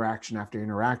moment, interaction after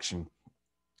interaction,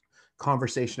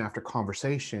 conversation after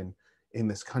conversation in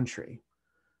this country.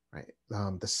 Right?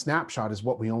 The snapshot is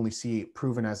what we only see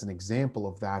proven as an example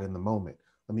of that in the moment.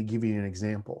 Let me give you an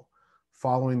example.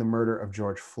 Following the murder of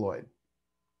George Floyd,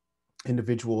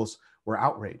 individuals were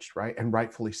outraged, right? And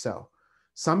rightfully so.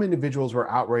 Some individuals were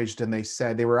outraged, and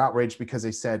they were outraged because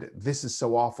they said, this is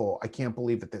so awful. I can't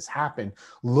believe that this happened.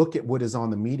 Look at what is on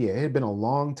the media. It had been a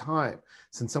long time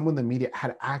since someone in the media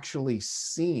had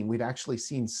we'd actually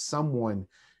seen someone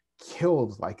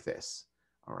killed like this,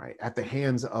 all right, at the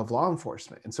hands of law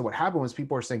enforcement. And so what happened was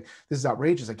people were saying, this is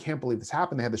outrageous. I can't believe this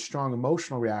happened. They had this strong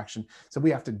emotional reaction. So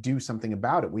we have to do something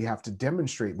about it. We have to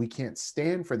demonstrate. We can't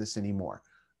stand for this anymore.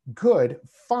 Good,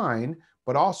 fine.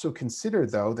 But also consider,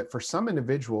 though, that for some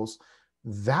individuals,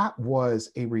 that was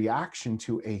a reaction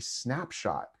to a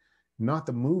snapshot, not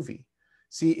the movie.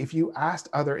 See, if you asked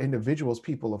other individuals,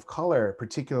 people of color,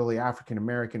 particularly African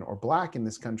American or Black in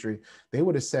this country, they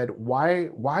would have said, why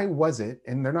was it,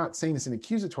 and they're not saying this in an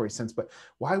accusatory sense, but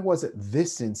why was it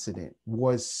this incident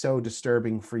was so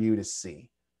disturbing for you to see,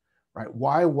 right?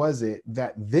 Why was it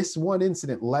that this one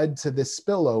incident led to this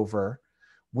spillover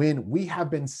when we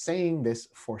have been saying this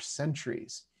for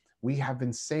centuries? We have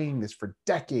been saying this for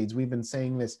decades. We've been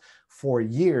saying this for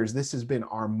years. This has been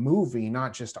our movie,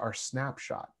 not just our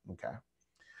snapshot, okay?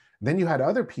 Then you had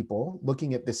other people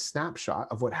looking at this snapshot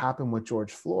of what happened with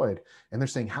George Floyd, and they're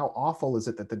saying, how awful is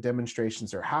it that the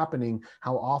demonstrations are happening?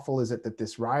 How awful is it that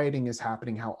this rioting is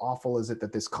happening? How awful is it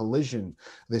that this collision,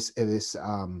 this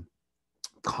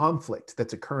conflict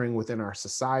that's occurring within our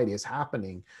society is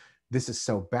happening? This is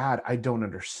so bad. I don't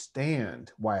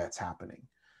understand why it's happening.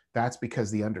 That's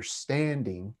because the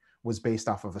understanding was based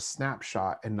off of a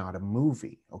snapshot and not a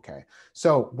movie. Okay.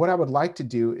 So what I would like to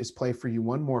do is play for you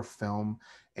one more film,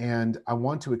 and I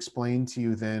want to explain to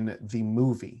you then the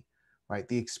movie, right?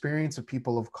 The experience of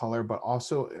people of color, but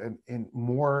also in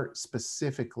more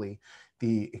specifically,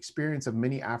 the experience of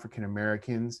many African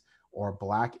Americans or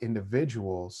Black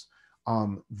individuals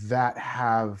that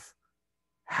have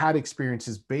had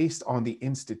experiences based on the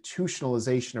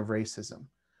institutionalization of racism,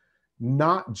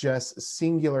 not just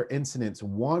singular incidents,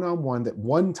 one-on-one, that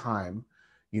one time,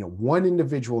 one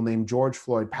individual named George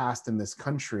Floyd passed in this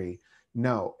country.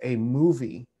 No, a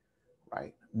movie,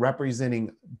 right,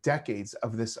 representing decades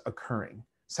of this occurring.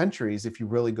 centuries if you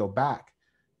really go back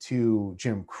to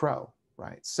Jim Crow,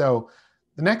 right? So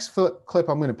the next clip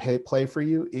I'm going to play for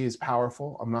you is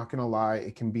powerful. I'm not going to lie,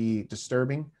 it can be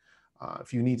disturbing.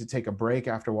 If you need to take a break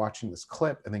after watching this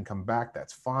clip and then come back,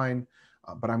 that's fine.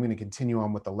 But I'm going to continue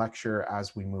on with the lecture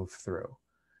as we move through.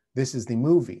 This is the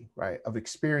movie, right, of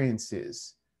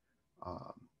experiences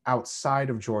outside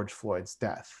of George Floyd's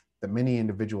death that many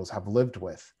individuals have lived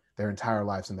with their entire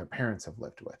lives and their parents have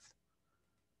lived with.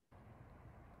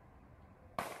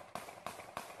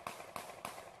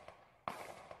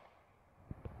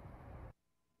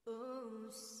 Oh,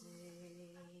 say,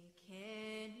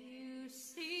 can you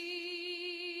see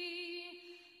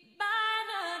by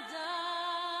the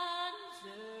dawn's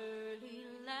early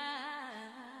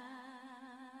light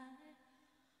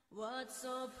what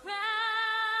so proudly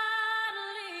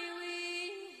we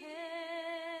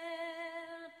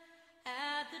held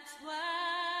at the twilight's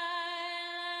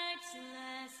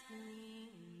last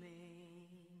gleaming,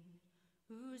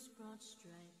 whose broad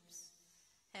stripes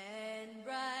and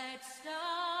bright stars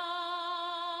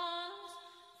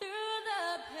through the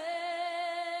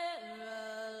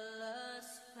perilous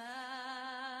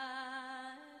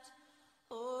fight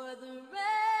o'er the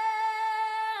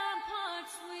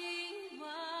ramparts we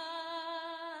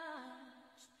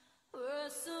watched were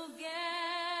so gallantly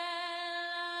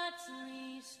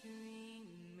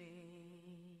streaming,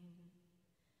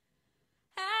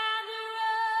 and the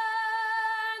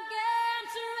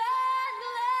rugged red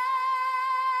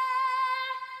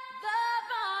glare, the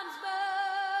bombs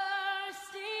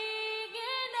bursting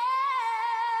in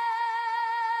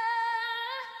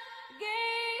air,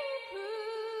 gave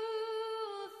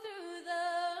proof through the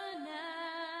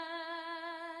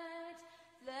night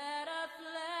that our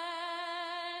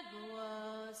flag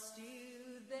was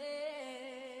still there.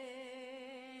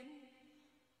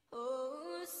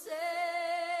 Oh, say,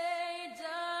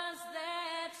 does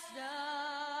that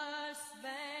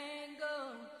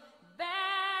star-spangled banner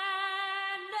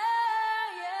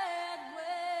yet wave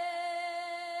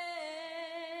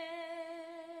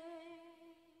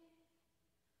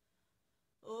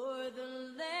o'er the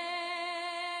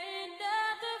land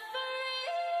of the free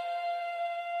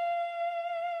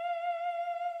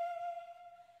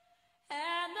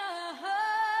and the home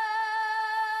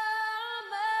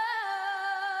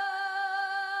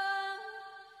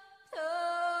of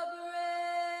the brave?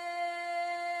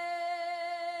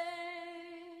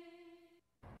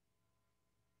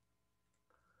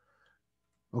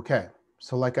 Okay,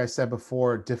 so like I said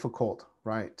before, difficult,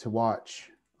 right, to watch.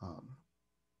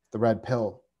 The red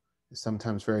pill is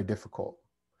sometimes very difficult.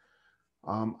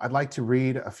 I'd like to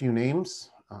read a few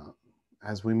names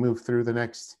as we move through the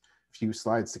next few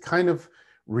slides to kind of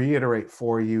reiterate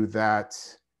for you that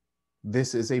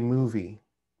this is a movie,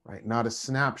 right, not a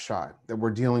snapshot, that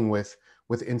we're dealing with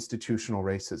institutional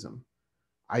racism.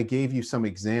 I gave you some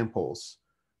examples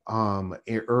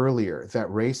earlier that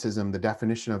racism, the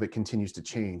definition of it continues to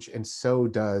change, and so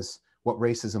does what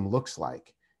racism looks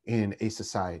like in a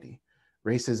society.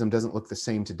 Racism doesn't look the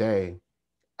same today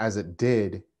as it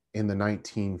did in the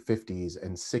 1950s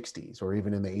and 60s, or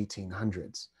even in the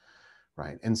 1800s,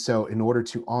 right? And so in order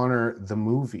to honor the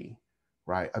movie,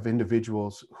 right, of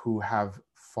individuals who have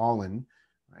fallen,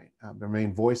 right,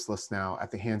 remain voiceless now at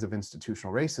the hands of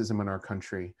institutional racism in our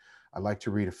country, I'd like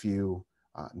to read a few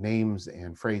names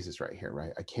and phrases right here,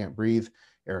 right? I can't breathe,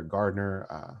 Eric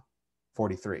Gardner,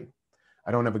 43.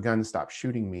 I don't have a gun, stop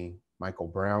shooting me, Michael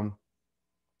Brown.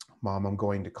 Mom, I'm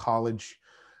going to college,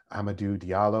 Amadou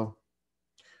Diallo.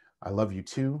 I love you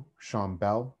too, Sean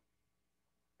Bell.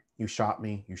 You shot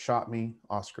me,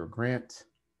 Oscar Grant.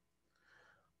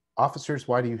 Officers,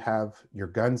 why do you have your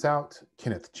guns out?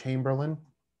 Kenneth Chamberlain.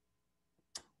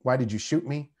 Why did you shoot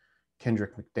me?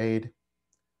 Kendrick McDade.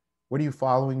 What are you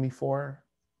following me for?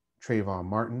 Trayvon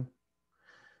Martin.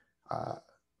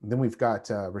 Then we've got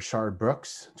Rashard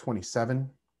Brooks, 27.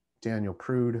 Daniel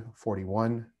Prude,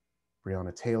 41.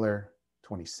 Breonna Taylor,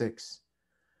 26.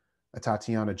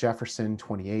 Tatiana Jefferson,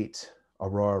 28.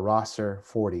 Aurora Rosser,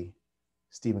 40.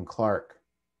 Stephen Clark,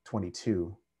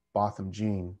 22. Botham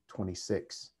Jean,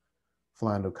 26.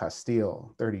 Philando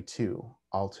Castile, 32.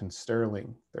 Alton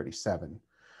Sterling, 37.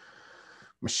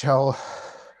 Michelle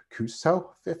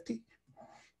Cousteau, 50.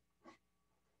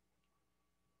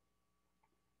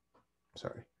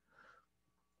 Sorry.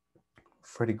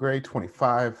 Freddie Gray,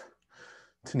 25.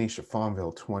 Tanisha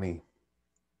Fonville, 20.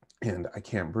 And I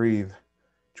Can't Breathe,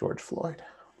 George Floyd.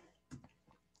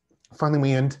 Finally,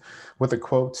 we end with a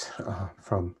quote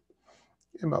from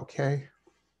MLK.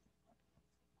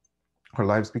 Our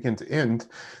lives begin to end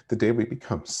the day we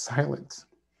become silent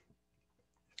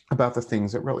about the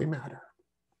things that really matter.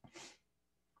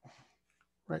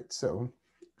 right? So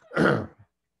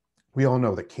we all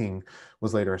know that King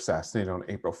was later assassinated on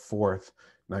April 4th,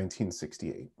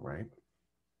 1968, right?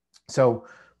 So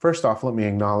first off, let me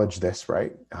acknowledge this,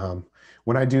 right?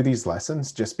 When I do these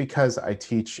lessons, just because I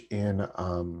teach in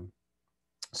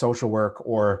social work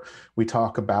or we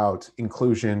talk about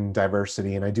inclusion,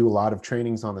 diversity, and I do a lot of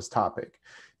trainings on this topic,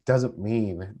 doesn't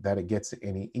mean that it gets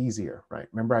any easier, right?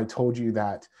 Remember, I told you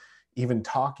that even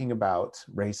talking about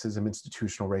racism,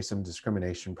 institutional racism,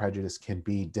 discrimination, prejudice can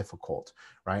be difficult,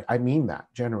 right? I mean that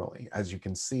generally. As you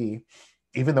can see,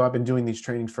 even though I've been doing these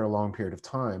trainings for a long period of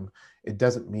time, it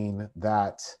doesn't mean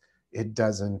that it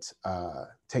doesn't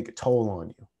take a toll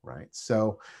on you, right?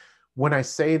 So when I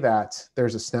say that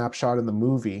there's a snapshot in the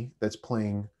movie that's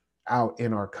playing out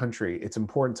in our country, it's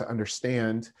important to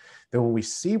understand that when we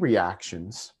see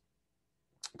reactions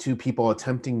to people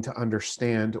attempting to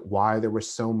understand why there was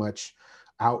so much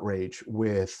outrage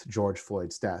with George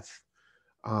Floyd's death,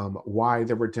 why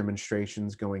there were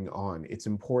demonstrations going on, it's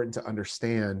important to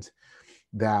understand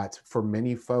that for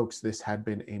many folks, this had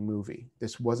been a movie.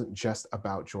 This wasn't just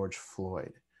about George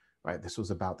Floyd, right? This was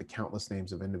about the countless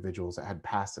names of individuals that had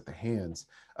passed at the hands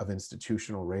of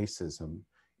institutional racism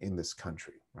in this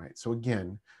country, right? So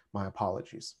again, my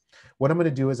apologies. What I'm going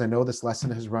to do is, I know this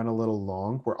lesson has run a little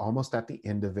long. We're almost at the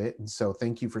end of it. And so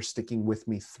thank you for sticking with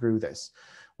me through this.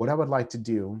 What I would like to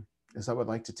do is I would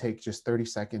like to take just 30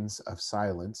 seconds of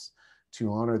silence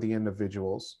to honor the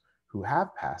individuals who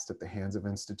have passed at the hands of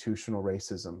institutional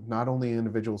racism, not only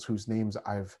individuals whose names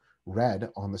I've read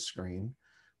on the screen,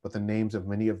 but the names of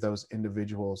many of those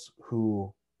individuals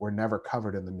who were never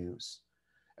covered in the news,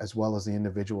 as well as the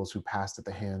individuals who passed at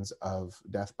the hands of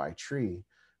death by tree,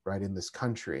 right, in this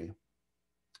country,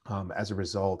 as a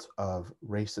result of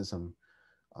racism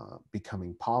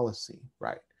becoming policy,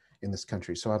 right, in this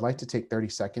country. So I'd like to take 30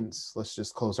 seconds. Let's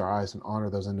just close our eyes and honor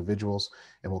those individuals,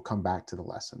 and we'll come back to the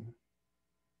lesson.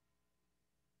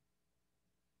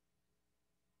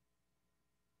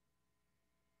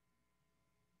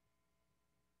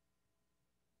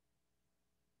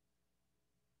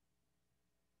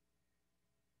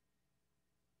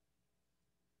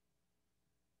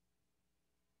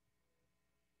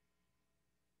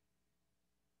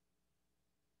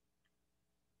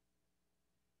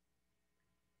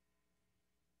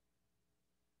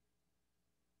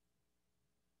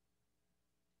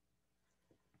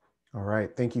 All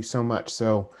right, thank you so much.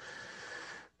 So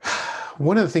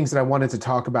one of the things that I wanted to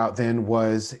talk about then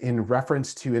was in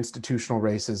reference to institutional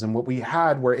racism. What we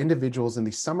had were individuals in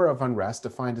the summer of unrest,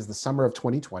 defined as the summer of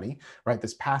 2020, right?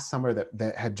 This past summer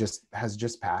that has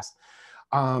just passed,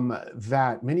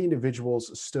 that many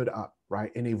individuals stood up,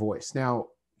 right, in a voice. Now,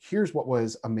 here's what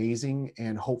was amazing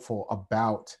and hopeful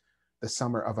about the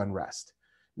summer of unrest.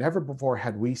 Never before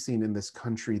had we seen in this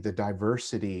country the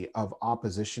diversity of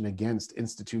opposition against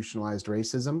institutionalized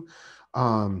racism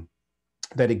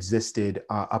that existed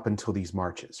up until these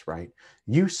marches, right?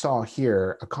 You saw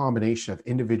here a combination of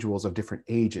individuals of different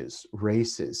ages,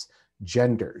 races,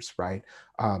 genders, right?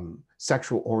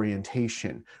 Sexual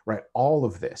orientation, right? All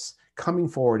of this coming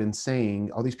forward and saying,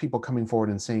 all these people coming forward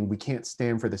and saying, we can't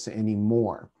stand for this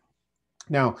anymore.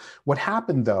 Now, what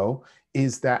happened though,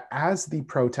 is that as the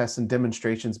protests and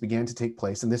demonstrations began to take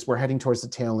place, and this, we're heading towards the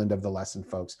tail end of the lesson,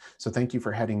 folks, so thank you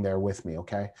for heading there with me,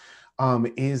 okay?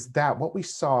 Is that what we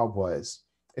saw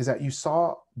is that you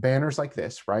saw banners like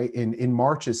this, right? In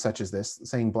marches such as this,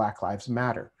 saying Black Lives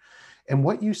Matter. And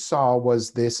what you saw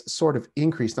was this sort of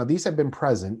increase. Now, these have been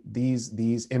present,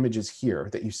 these images here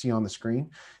that you see on the screen,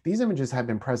 these images had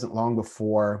been present long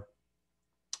before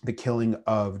the killing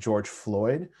of George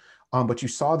Floyd, but you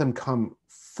saw them come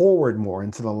forward more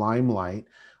into the limelight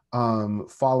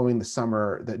following the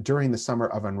summer, during the summer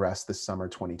of unrest, this summer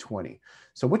 2020.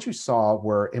 So what you saw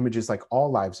were images like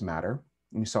All Lives Matter,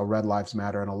 and you saw Red Lives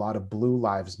Matter and a lot of Blue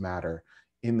Lives Matter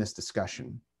in this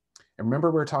discussion. And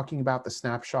remember, we were talking about the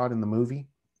snapshot in the movie?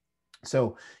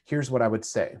 So here's what I would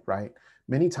say, right?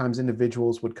 Many times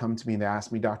individuals would come to me and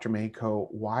ask me, Dr. Mako,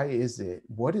 what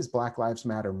does Black Lives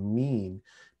Matter mean?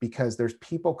 Because there's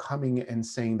people coming and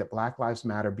saying that Black Lives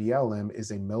Matter, BLM, is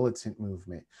a militant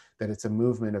movement, that it's a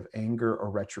movement of anger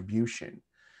or retribution.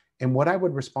 And what I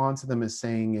would respond to them as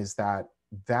saying is that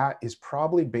that is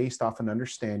probably based off an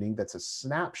understanding that's a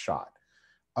snapshot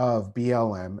of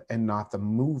BLM and not the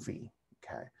movie,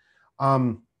 okay?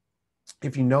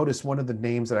 If you notice, one of the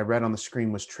names that I read on the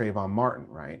screen was Trayvon Martin,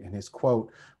 right? And his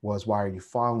quote was, "Why are you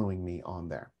following me?" on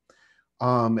there.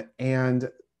 And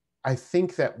I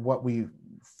think that what we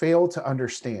fail to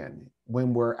understand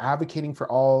when we're advocating for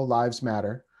all lives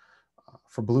matter,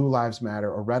 for Blue Lives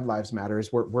Matter or Red Lives Matter,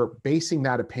 is we're basing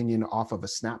that opinion off of a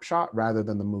snapshot rather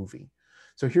than the movie.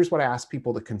 So here's what I ask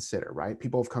people to consider, right?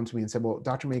 People have come to me and said, well,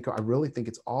 Dr. Mako, I really think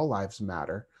it's all lives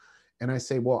matter. And I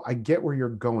say, well, I get where you're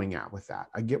going at with that.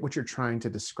 I get what you're trying to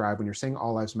describe when you're saying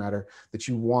all lives matter, that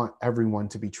you want everyone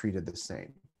to be treated the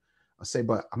same. I'll say,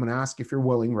 but I'm going to ask if you're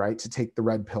willing, right, to take the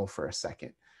red pill for a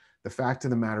second. The fact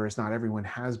of the matter is not everyone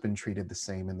has been treated the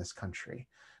same in this country.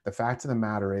 The fact of the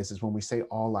matter is when we say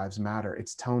all lives matter,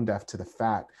 it's tone deaf to the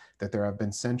fact that there have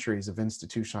been centuries of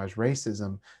institutionalized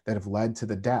racism that have led to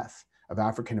the death of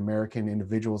African-American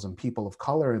individuals and people of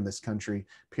color in this country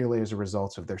purely as a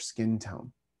result of their skin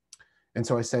tone. And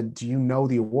so I said, do you know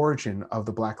the origin of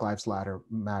the Black Lives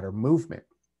Matter movement?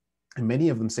 And many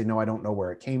of them say, no, I don't know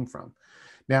where it came from.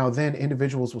 Now, then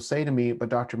individuals will say to me, but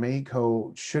Dr.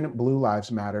 Mako, shouldn't blue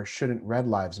lives matter? Shouldn't red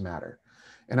lives matter?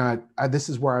 And this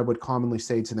is where I would commonly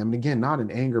say to them, and again, not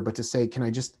in anger, but to say, can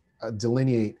I just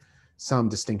delineate some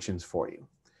distinctions for you?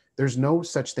 There's no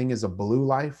such thing as a blue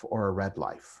life or a red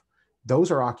life.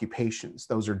 Those are occupations.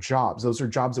 Those are jobs. Those are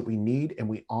jobs that we need and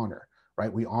we honor,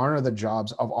 right? We honor the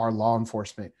jobs of our law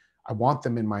enforcement. I want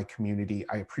them in my community.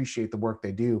 I appreciate the work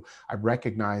they do. I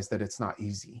recognize that it's not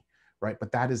easy, right?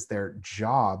 But that is their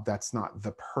job. That's not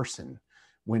the person.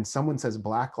 When someone says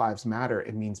Black Lives Matter,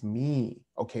 it means me,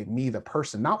 okay, me, the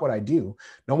person, not what I do.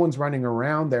 No one's running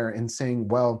around there and saying,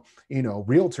 well,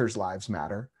 realtors' lives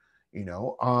matter,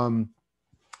 no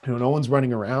one's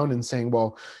running around and saying,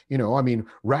 well,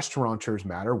 restaurateurs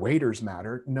matter, waiters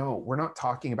matter. No, we're not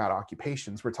talking about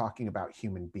occupations. We're talking about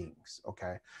human beings,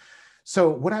 okay? So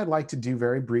what I'd like to do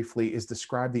very briefly is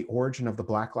describe the origin of the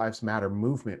Black Lives Matter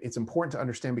movement. It's important to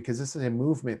understand because this is a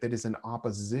movement that is in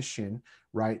opposition,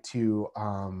 right, to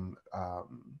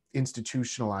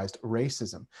institutionalized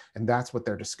racism. And that's what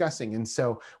they're discussing. And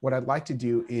so what I'd like to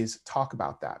do is talk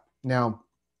about that. Now,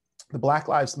 the Black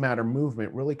Lives Matter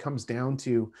movement really comes down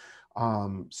to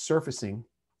surfacing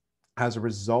as a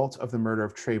result of the murder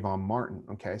of Trayvon Martin.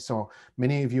 Okay, so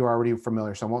many of you are already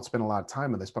familiar, so I won't spend a lot of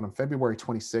time on this, but on February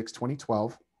 26,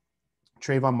 2012,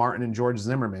 Trayvon Martin and George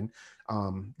Zimmerman,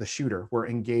 the shooter, were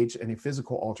engaged in a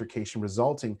physical altercation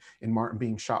resulting in Martin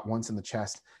being shot once in the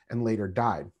chest and later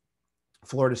died.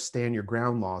 Florida's stand your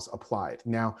ground laws applied.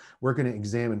 Now, we're going to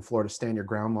examine Florida's stand your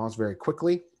ground laws very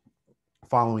quickly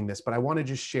following this, but I want to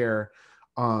just share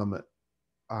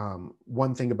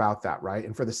one thing about that, right?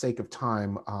 And for the sake of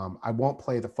time, I won't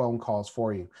play the phone calls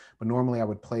for you, but normally I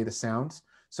would play the sounds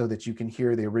so that you can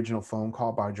hear the original phone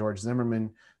call by George Zimmerman,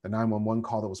 the 911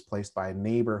 call that was placed by a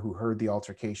neighbor who heard the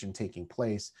altercation taking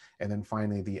place, and then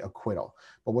finally the acquittal.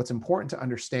 But what's important to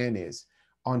understand is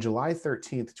on July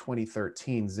 13th,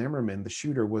 2013, Zimmerman, the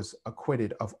shooter, was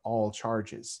acquitted of all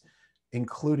charges,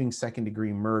 including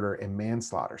second-degree murder and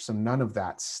manslaughter. So none of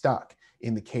that stuck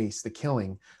in the case, the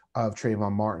killing of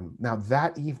Trayvon Martin. Now,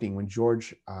 that evening when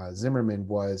George Zimmerman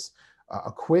was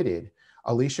acquitted,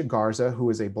 Alicia Garza, who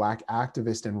is a Black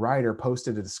activist and writer,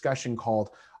 posted a discussion called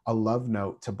A Love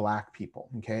Note to Black People,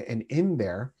 okay? And in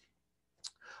there,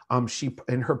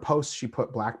 in her post, she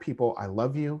put, Black people, I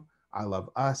love you, I love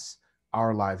us,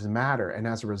 our lives matter. And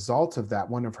as a result of that,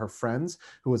 one of her friends,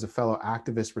 who was a fellow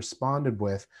activist, responded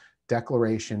with,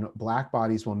 declaration, Black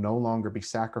bodies will no longer be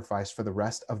sacrificed for the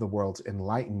rest of the world's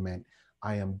enlightenment.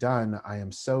 I am done. I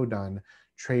am so done.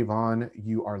 Trayvon,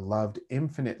 you are loved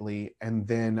infinitely. And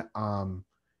then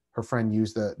her friend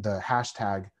used the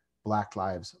hashtag Black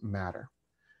Lives Matter.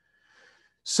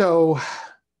 So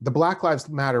the Black Lives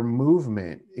Matter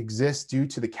movement exists due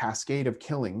to the cascade of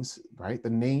killings, right? The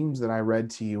names that I read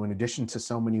to you, in addition to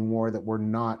so many more that were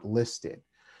not listed,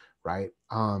 right?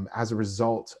 As a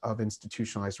result of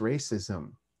institutionalized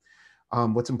racism.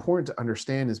 What's important to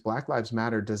understand is Black Lives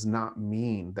Matter does not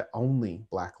mean that only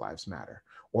Black Lives Matter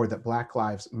or that Black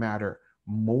Lives matter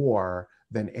more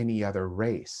than any other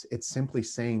race. It's simply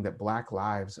saying that Black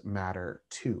lives matter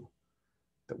too,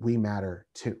 that we matter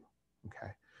too,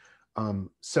 okay?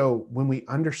 So when we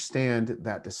understand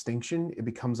that distinction, it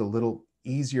becomes a little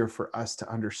easier for us to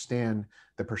understand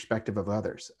the perspective of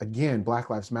others. Again, Black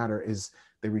Lives Matter is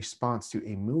the response to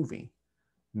a movie,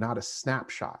 not a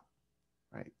snapshot.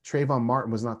 Right? Trayvon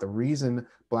Martin was not the reason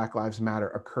Black Lives Matter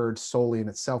occurred solely in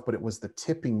itself, but it was the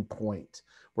tipping point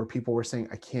where people were saying,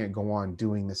 I can't go on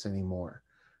doing this anymore,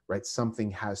 right?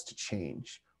 Something has to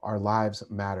change. Our lives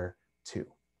matter too,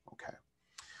 okay?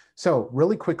 So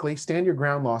really quickly, stand your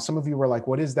ground law. Some of you were like,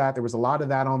 what is that? There was a lot of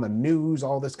that on the news,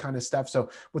 all this kind of stuff.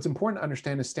 So what's important to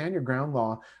understand is stand your ground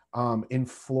law in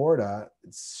Florida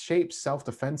shapes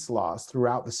self-defense laws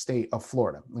throughout the state of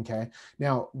Florida, okay?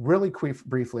 Now, really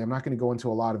briefly, I'm not gonna go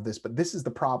into a lot of this, but this is the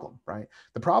problem, right?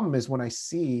 The problem is when I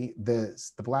see the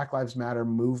Black Lives Matter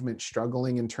movement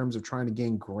struggling in terms of trying to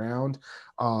gain ground,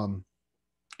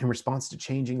 in response to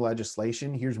changing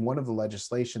legislation, here's one of the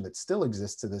legislation that still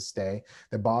exists to this day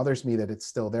that bothers me that it's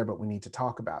still there, but we need to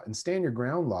talk about. In stand your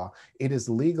ground law, it is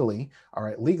legally, all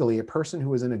right, legally, a person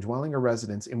who is in a dwelling or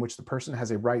residence in which the person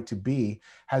has a right to be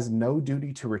has no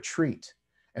duty to retreat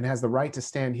and has the right to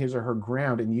stand his or her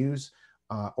ground and use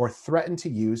or threaten to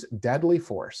use deadly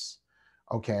force,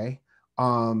 okay,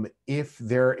 if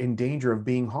they're in danger of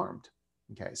being harmed.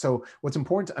 Okay, so what's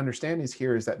important to understand is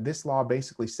that this law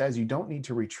basically says you don't need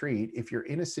to retreat. If you're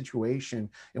in a situation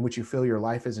in which you feel your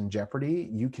life is in jeopardy,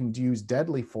 you can use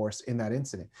deadly force in that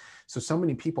incident. So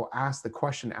many people ask the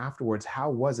question afterwards, how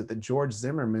was it that George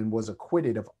Zimmerman was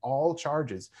acquitted of all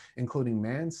charges, including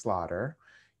manslaughter,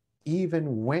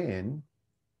 even when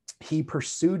he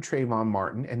pursued Trayvon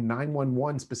Martin and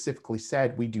 911 specifically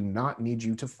said, we do not need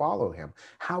you to follow him.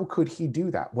 How could he do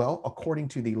that? Well, according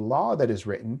to the law that is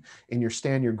written in your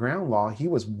stand your ground law, he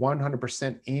was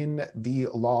 100% in the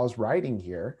law's writing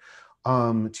here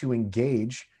to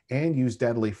engage and use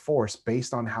deadly force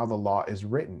based on how the law is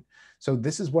written. So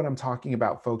this is what I'm talking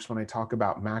about, folks, when I talk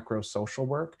about macro social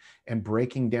work and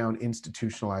breaking down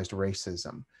institutionalized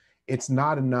racism. It's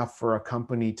not enough for a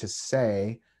company to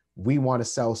say, we want to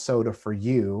sell soda for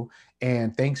you,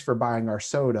 and thanks for buying our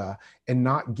soda, and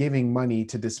not giving money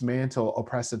to dismantle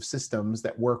oppressive systems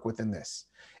that work within this.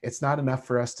 It's not enough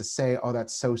for us to say, oh,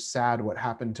 that's so sad what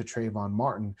happened to Trayvon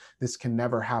Martin. This can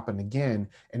never happen again,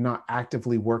 and not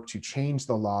actively work to change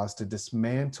the laws to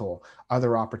dismantle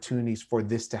other opportunities for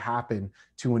this to happen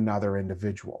to another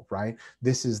individual, right?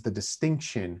 This is the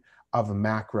distinction of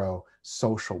macro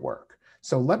social work.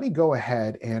 So let me go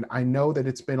ahead, and I know that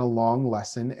it's been a long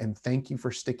lesson, and thank you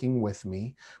for sticking with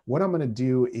me. What I'm going to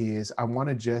do is I want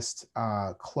to just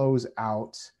close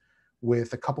out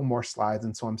with a couple more slides,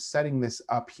 and so I'm setting this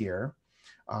up here.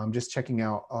 Just checking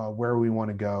out where we want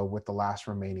to go with the last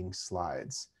remaining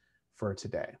slides for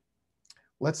today.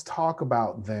 Let's talk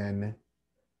about then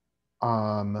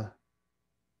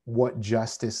what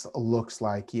justice looks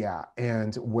like,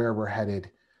 and where we're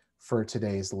headed for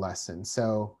today's lesson.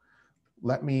 So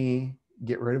let me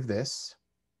get rid of this.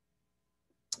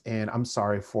 And I'm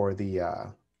sorry for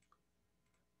the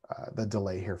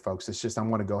delay here, folks. It's just I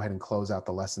want to go ahead and close out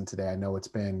the lesson today. I know it's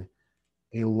been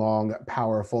a long,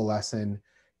 powerful lesson,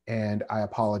 and I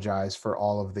apologize for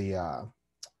all of the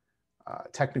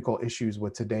technical issues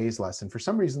with today's lesson. For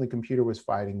some reason, the computer was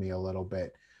fighting me a little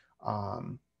bit.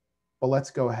 But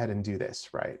let's go ahead and do this,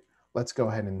 right? Let's go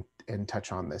ahead and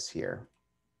touch on this here.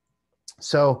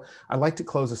 So I'd like to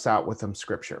close us out with some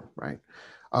scripture, right?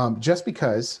 Just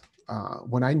because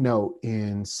when I note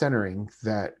in centering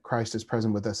that Christ is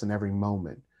present with us in every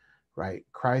moment, right?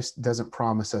 Christ doesn't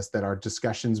promise us that our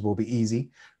discussions will be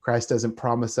easy. Christ doesn't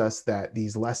promise us that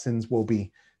these lessons will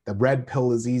be, the red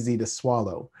pill is easy to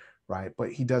swallow, right?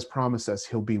 But he does promise us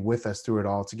he'll be with us through it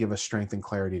all to give us strength and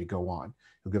clarity to go on.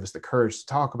 He'll give us the courage to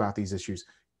talk about these issues,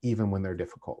 even when they're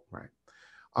difficult, right?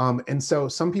 And so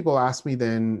some people ask me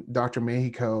then, Dr.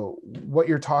 Mexico, what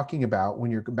you're talking about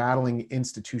when you're battling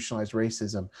institutionalized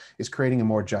racism is creating a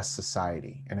more just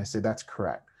society. And I said, that's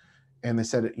correct. And they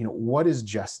said, what is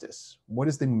justice? What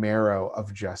is the marrow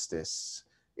of justice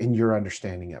in your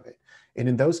understanding of it? And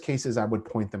in those cases, I would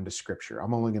point them to scripture.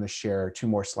 I'm only going to share 2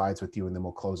 more slides with you, and then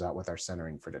we'll close out with our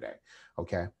centering for today.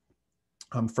 Okay.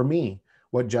 For me,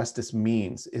 what justice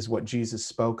means is what Jesus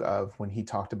spoke of when he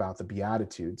talked about the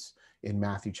Beatitudes in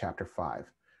Matthew chapter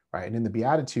 5, right? And in the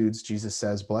Beatitudes, Jesus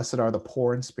says, blessed are the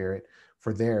poor in spirit,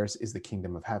 for theirs is the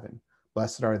kingdom of heaven.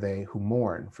 Blessed are they who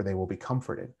mourn, for they will be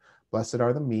comforted. Blessed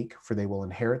are the meek, for they will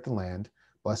inherit the land.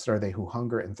 Blessed are they who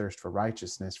hunger and thirst for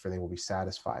righteousness, for they will be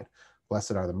satisfied.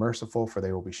 Blessed are the merciful, for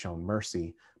they will be shown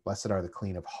mercy. Blessed are the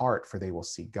clean of heart, for they will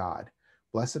see God.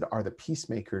 Blessed are the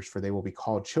peacemakers, for they will be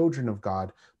called children of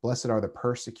God. Blessed are the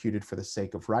persecuted for the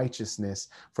sake of righteousness,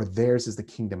 for theirs is the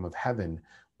kingdom of heaven.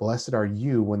 Blessed are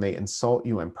you when they insult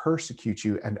you and persecute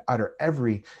you and utter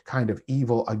every kind of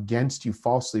evil against you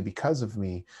falsely because of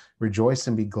me. Rejoice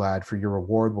and be glad, for your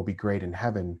reward will be great in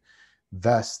heaven.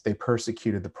 Thus they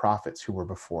persecuted the prophets who were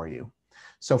before you.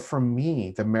 So for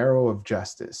me, the marrow of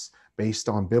justice based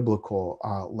on biblical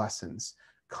lessons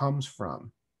comes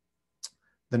from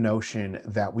the notion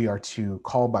that we are to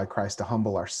call by Christ to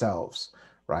humble ourselves,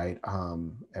 right?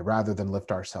 Rather than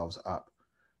lift ourselves up,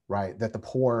 right? That the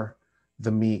poor,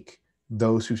 the meek,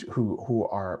 those who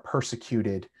are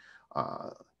persecuted,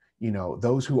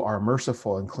 those who are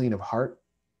merciful and clean of heart,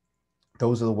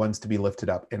 those are the ones to be lifted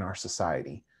up in our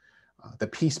society. The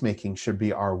peacemaking should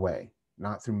be our way,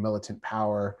 not through militant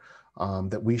power,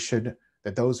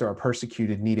 that those who are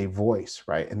persecuted need a voice,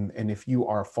 right? And if you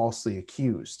are falsely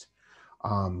accused,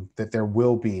 that there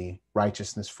will be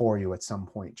righteousness for you at some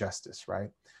point, justice, right?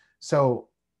 So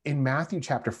in Matthew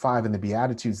chapter 5, in the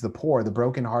Beatitudes, the poor, the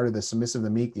brokenhearted, the submissive, the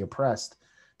meek, the oppressed,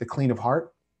 the clean of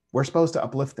heart, we're supposed to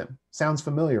uplift them. Sounds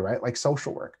familiar, right? Like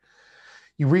social work.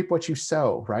 You reap what you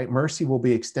sow, right? Mercy will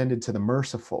be extended to the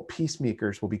merciful.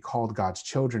 Peacemakers will be called God's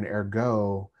children.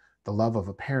 Ergo, the love of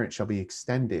a parent shall be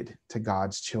extended to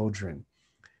God's children.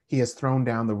 He has thrown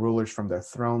down the rulers from their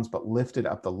thrones, but lifted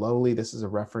up the lowly. This is a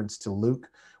reference to Luke,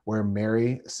 where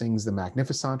Mary sings the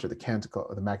Magnificent or the Canticle,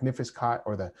 or the Magnificat,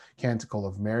 or the Canticle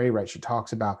of Mary, right? She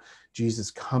talks about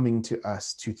Jesus coming to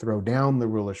us to throw down the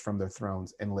rulers from their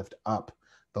thrones and lift up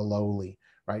the lowly,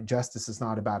 right? Justice is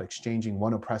not about exchanging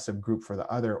one oppressive group for the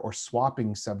other or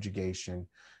swapping subjugation.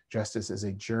 Justice is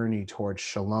a journey towards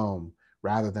shalom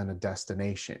rather than a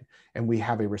destination. And we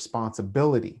have a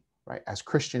responsibility, right, as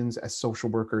Christians, as social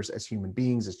workers, as human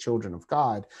beings, as children of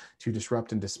God, to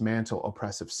disrupt and dismantle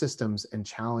oppressive systems and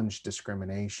challenge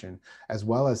discrimination, as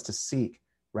well as to seek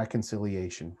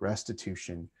reconciliation,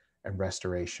 restitution, and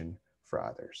restoration for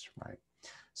others, right?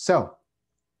 So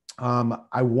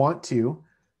I want to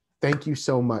thank you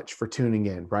so much for tuning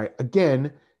in, right?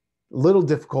 Again, little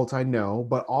difficult, I know,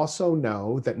 but also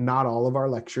know that not all of our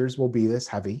lectures will be this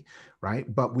heavy,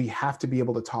 right? But we have to be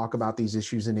able to talk about these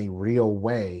issues in a real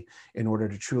way in order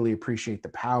to truly appreciate the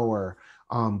power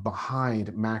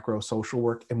behind macro social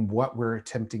work and what we're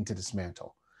attempting to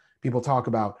dismantle. People talk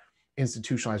about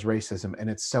institutionalized racism and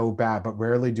it's so bad, but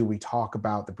rarely do we talk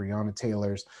about the Breonna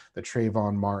Taylors, the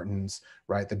Trayvon Martins,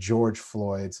 right? The George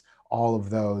Floyds, all of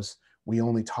those. We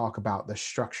only talk about the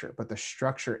structure, but the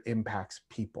structure impacts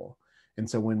people. And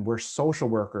so when we're social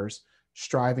workers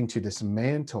striving to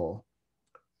dismantle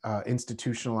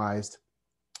institutionalized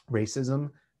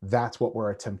racism, that's what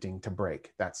we're attempting to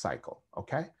break, that cycle,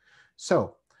 okay?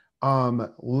 So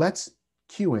let's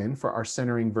cue in for our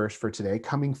centering verse for today,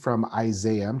 coming from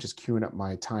Isaiah. I'm just queuing up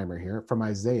my timer here, from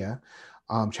Isaiah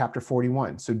chapter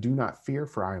 41. So do not fear,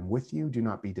 for I am with you. Do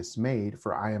not be dismayed,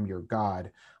 for I am your God.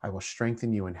 I will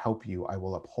strengthen you and help you. I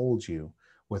will uphold you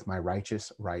with my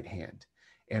righteous right hand.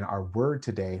 And our word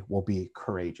today will be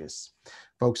courageous.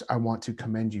 Folks, I want to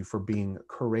commend you for being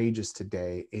courageous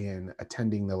today in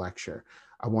attending the lecture.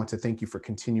 I want to thank you for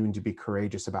continuing to be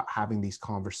courageous about having these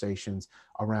conversations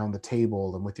around the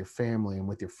table and with your family and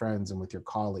with your friends and with your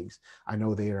colleagues. I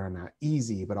know they are not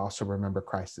easy, but also remember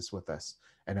Christ is with us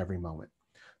at every moment.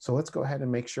 So let's go ahead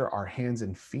and make sure our hands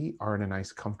and feet are in a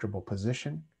nice, comfortable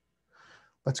position.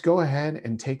 Let's go ahead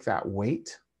and take that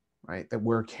weight, right, that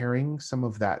we're carrying, some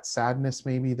of that sadness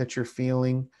maybe that you're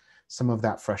feeling, some of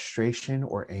that frustration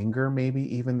or anger maybe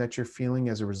even that you're feeling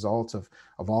as a result of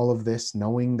all of this,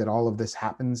 knowing that all of this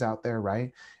happens out there,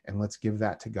 right? And let's give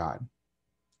that to God.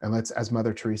 And let's, as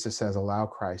Mother Teresa says, allow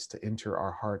Christ to enter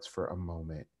our hearts for a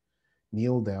moment.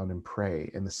 Kneel down and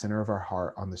pray in the center of our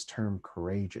heart on this term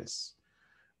courageous,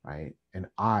 right? And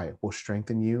I will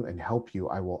strengthen you and help you.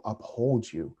 I will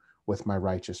uphold you with my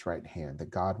righteous right hand, that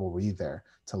God will be there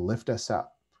to lift us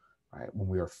up, right, when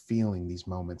we are feeling these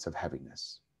moments of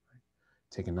heaviness. Right?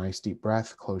 Take a nice deep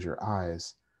breath, close your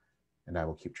eyes, and I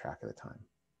will keep track of the time.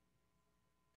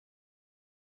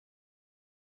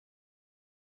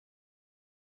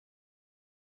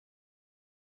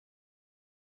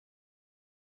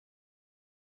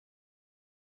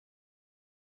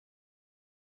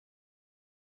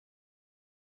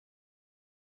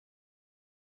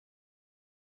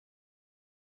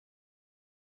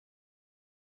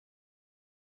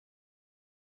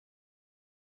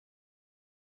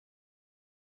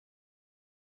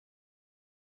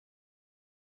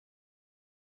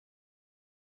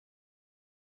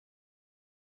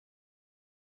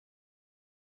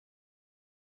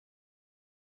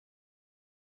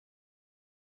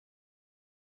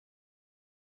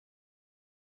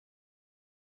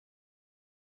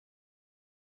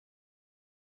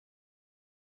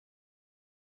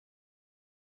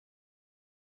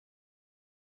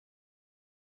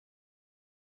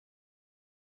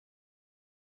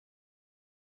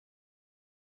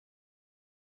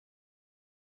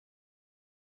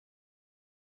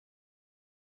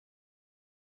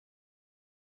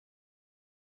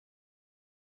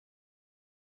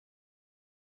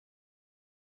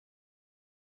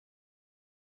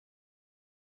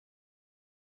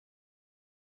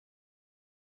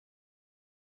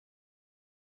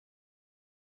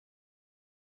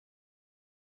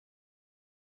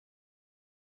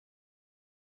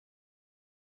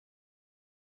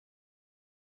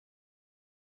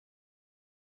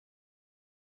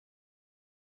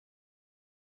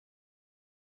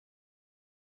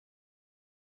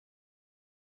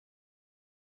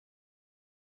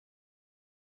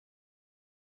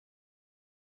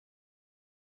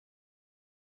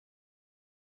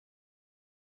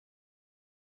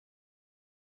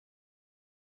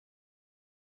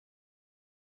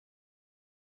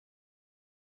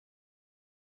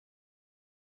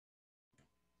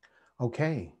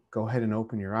 Okay, go ahead and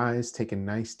open your eyes, take a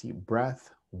nice deep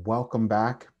breath. Welcome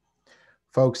back.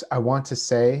 Folks, I want to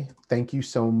say thank you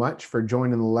so much for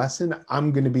joining the lesson.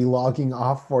 I'm going to be logging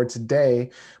off for today,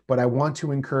 but I want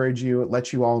to encourage you,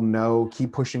 let you all know,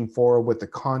 keep pushing forward with the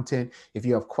content. If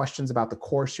you have questions about the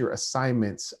course, your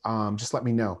assignments, just let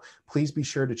me know. Please be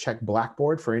sure to check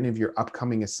Blackboard for any of your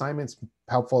upcoming assignments.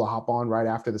 Helpful to hop on right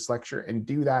after this lecture and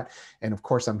do that. And of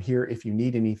course, I'm here if you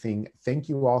need anything. Thank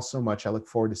you all so much. I look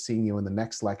forward to seeing you in the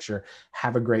next lecture.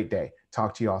 Have a great day.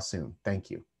 Talk to you all soon. Thank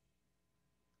you.